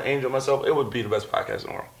conversation with Angel and myself, it would be the best podcast in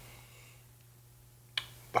the world.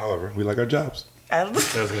 However, we like our jobs. I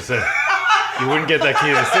was gonna say, you wouldn't get that key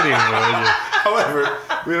to the city anymore, would you? However,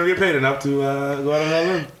 we don't get paid enough to go out on that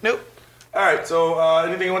limb. Nope. All right, so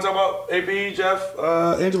anything you want to talk about? AP, Jeff,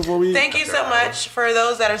 Angel, before we... Thank you so much for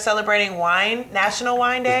those that are celebrating National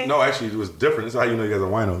Wine Day. No, actually, it was different. This is how you know you guys are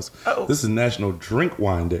winos. Oh. This is National Drink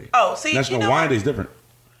Wine Day. Oh, see, National Wine Day is different.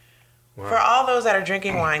 Wow. For all those that are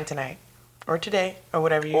drinking wine tonight, or today, or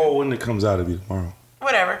whatever you... Or when it comes out, it'll be tomorrow.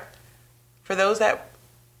 Whatever. For those that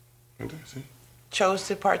Okay, see? chose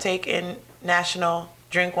to partake in National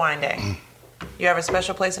Drink Wine Day, you have a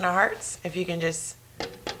special place in our hearts. If you can just...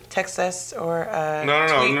 text us or No.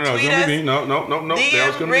 tweet It's gonna us. be me. No. That was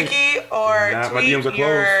DM gonna Ricky or Nah, my DMs are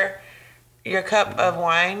tweet your cup of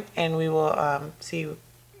wine, and we will see.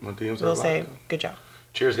 My DMs are We'll say locked. good job.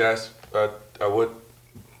 Cheers, guys. I would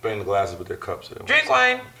bring the glasses with their cups. Drink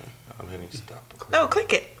wine. I'm hitting stop. No,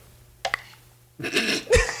 click it.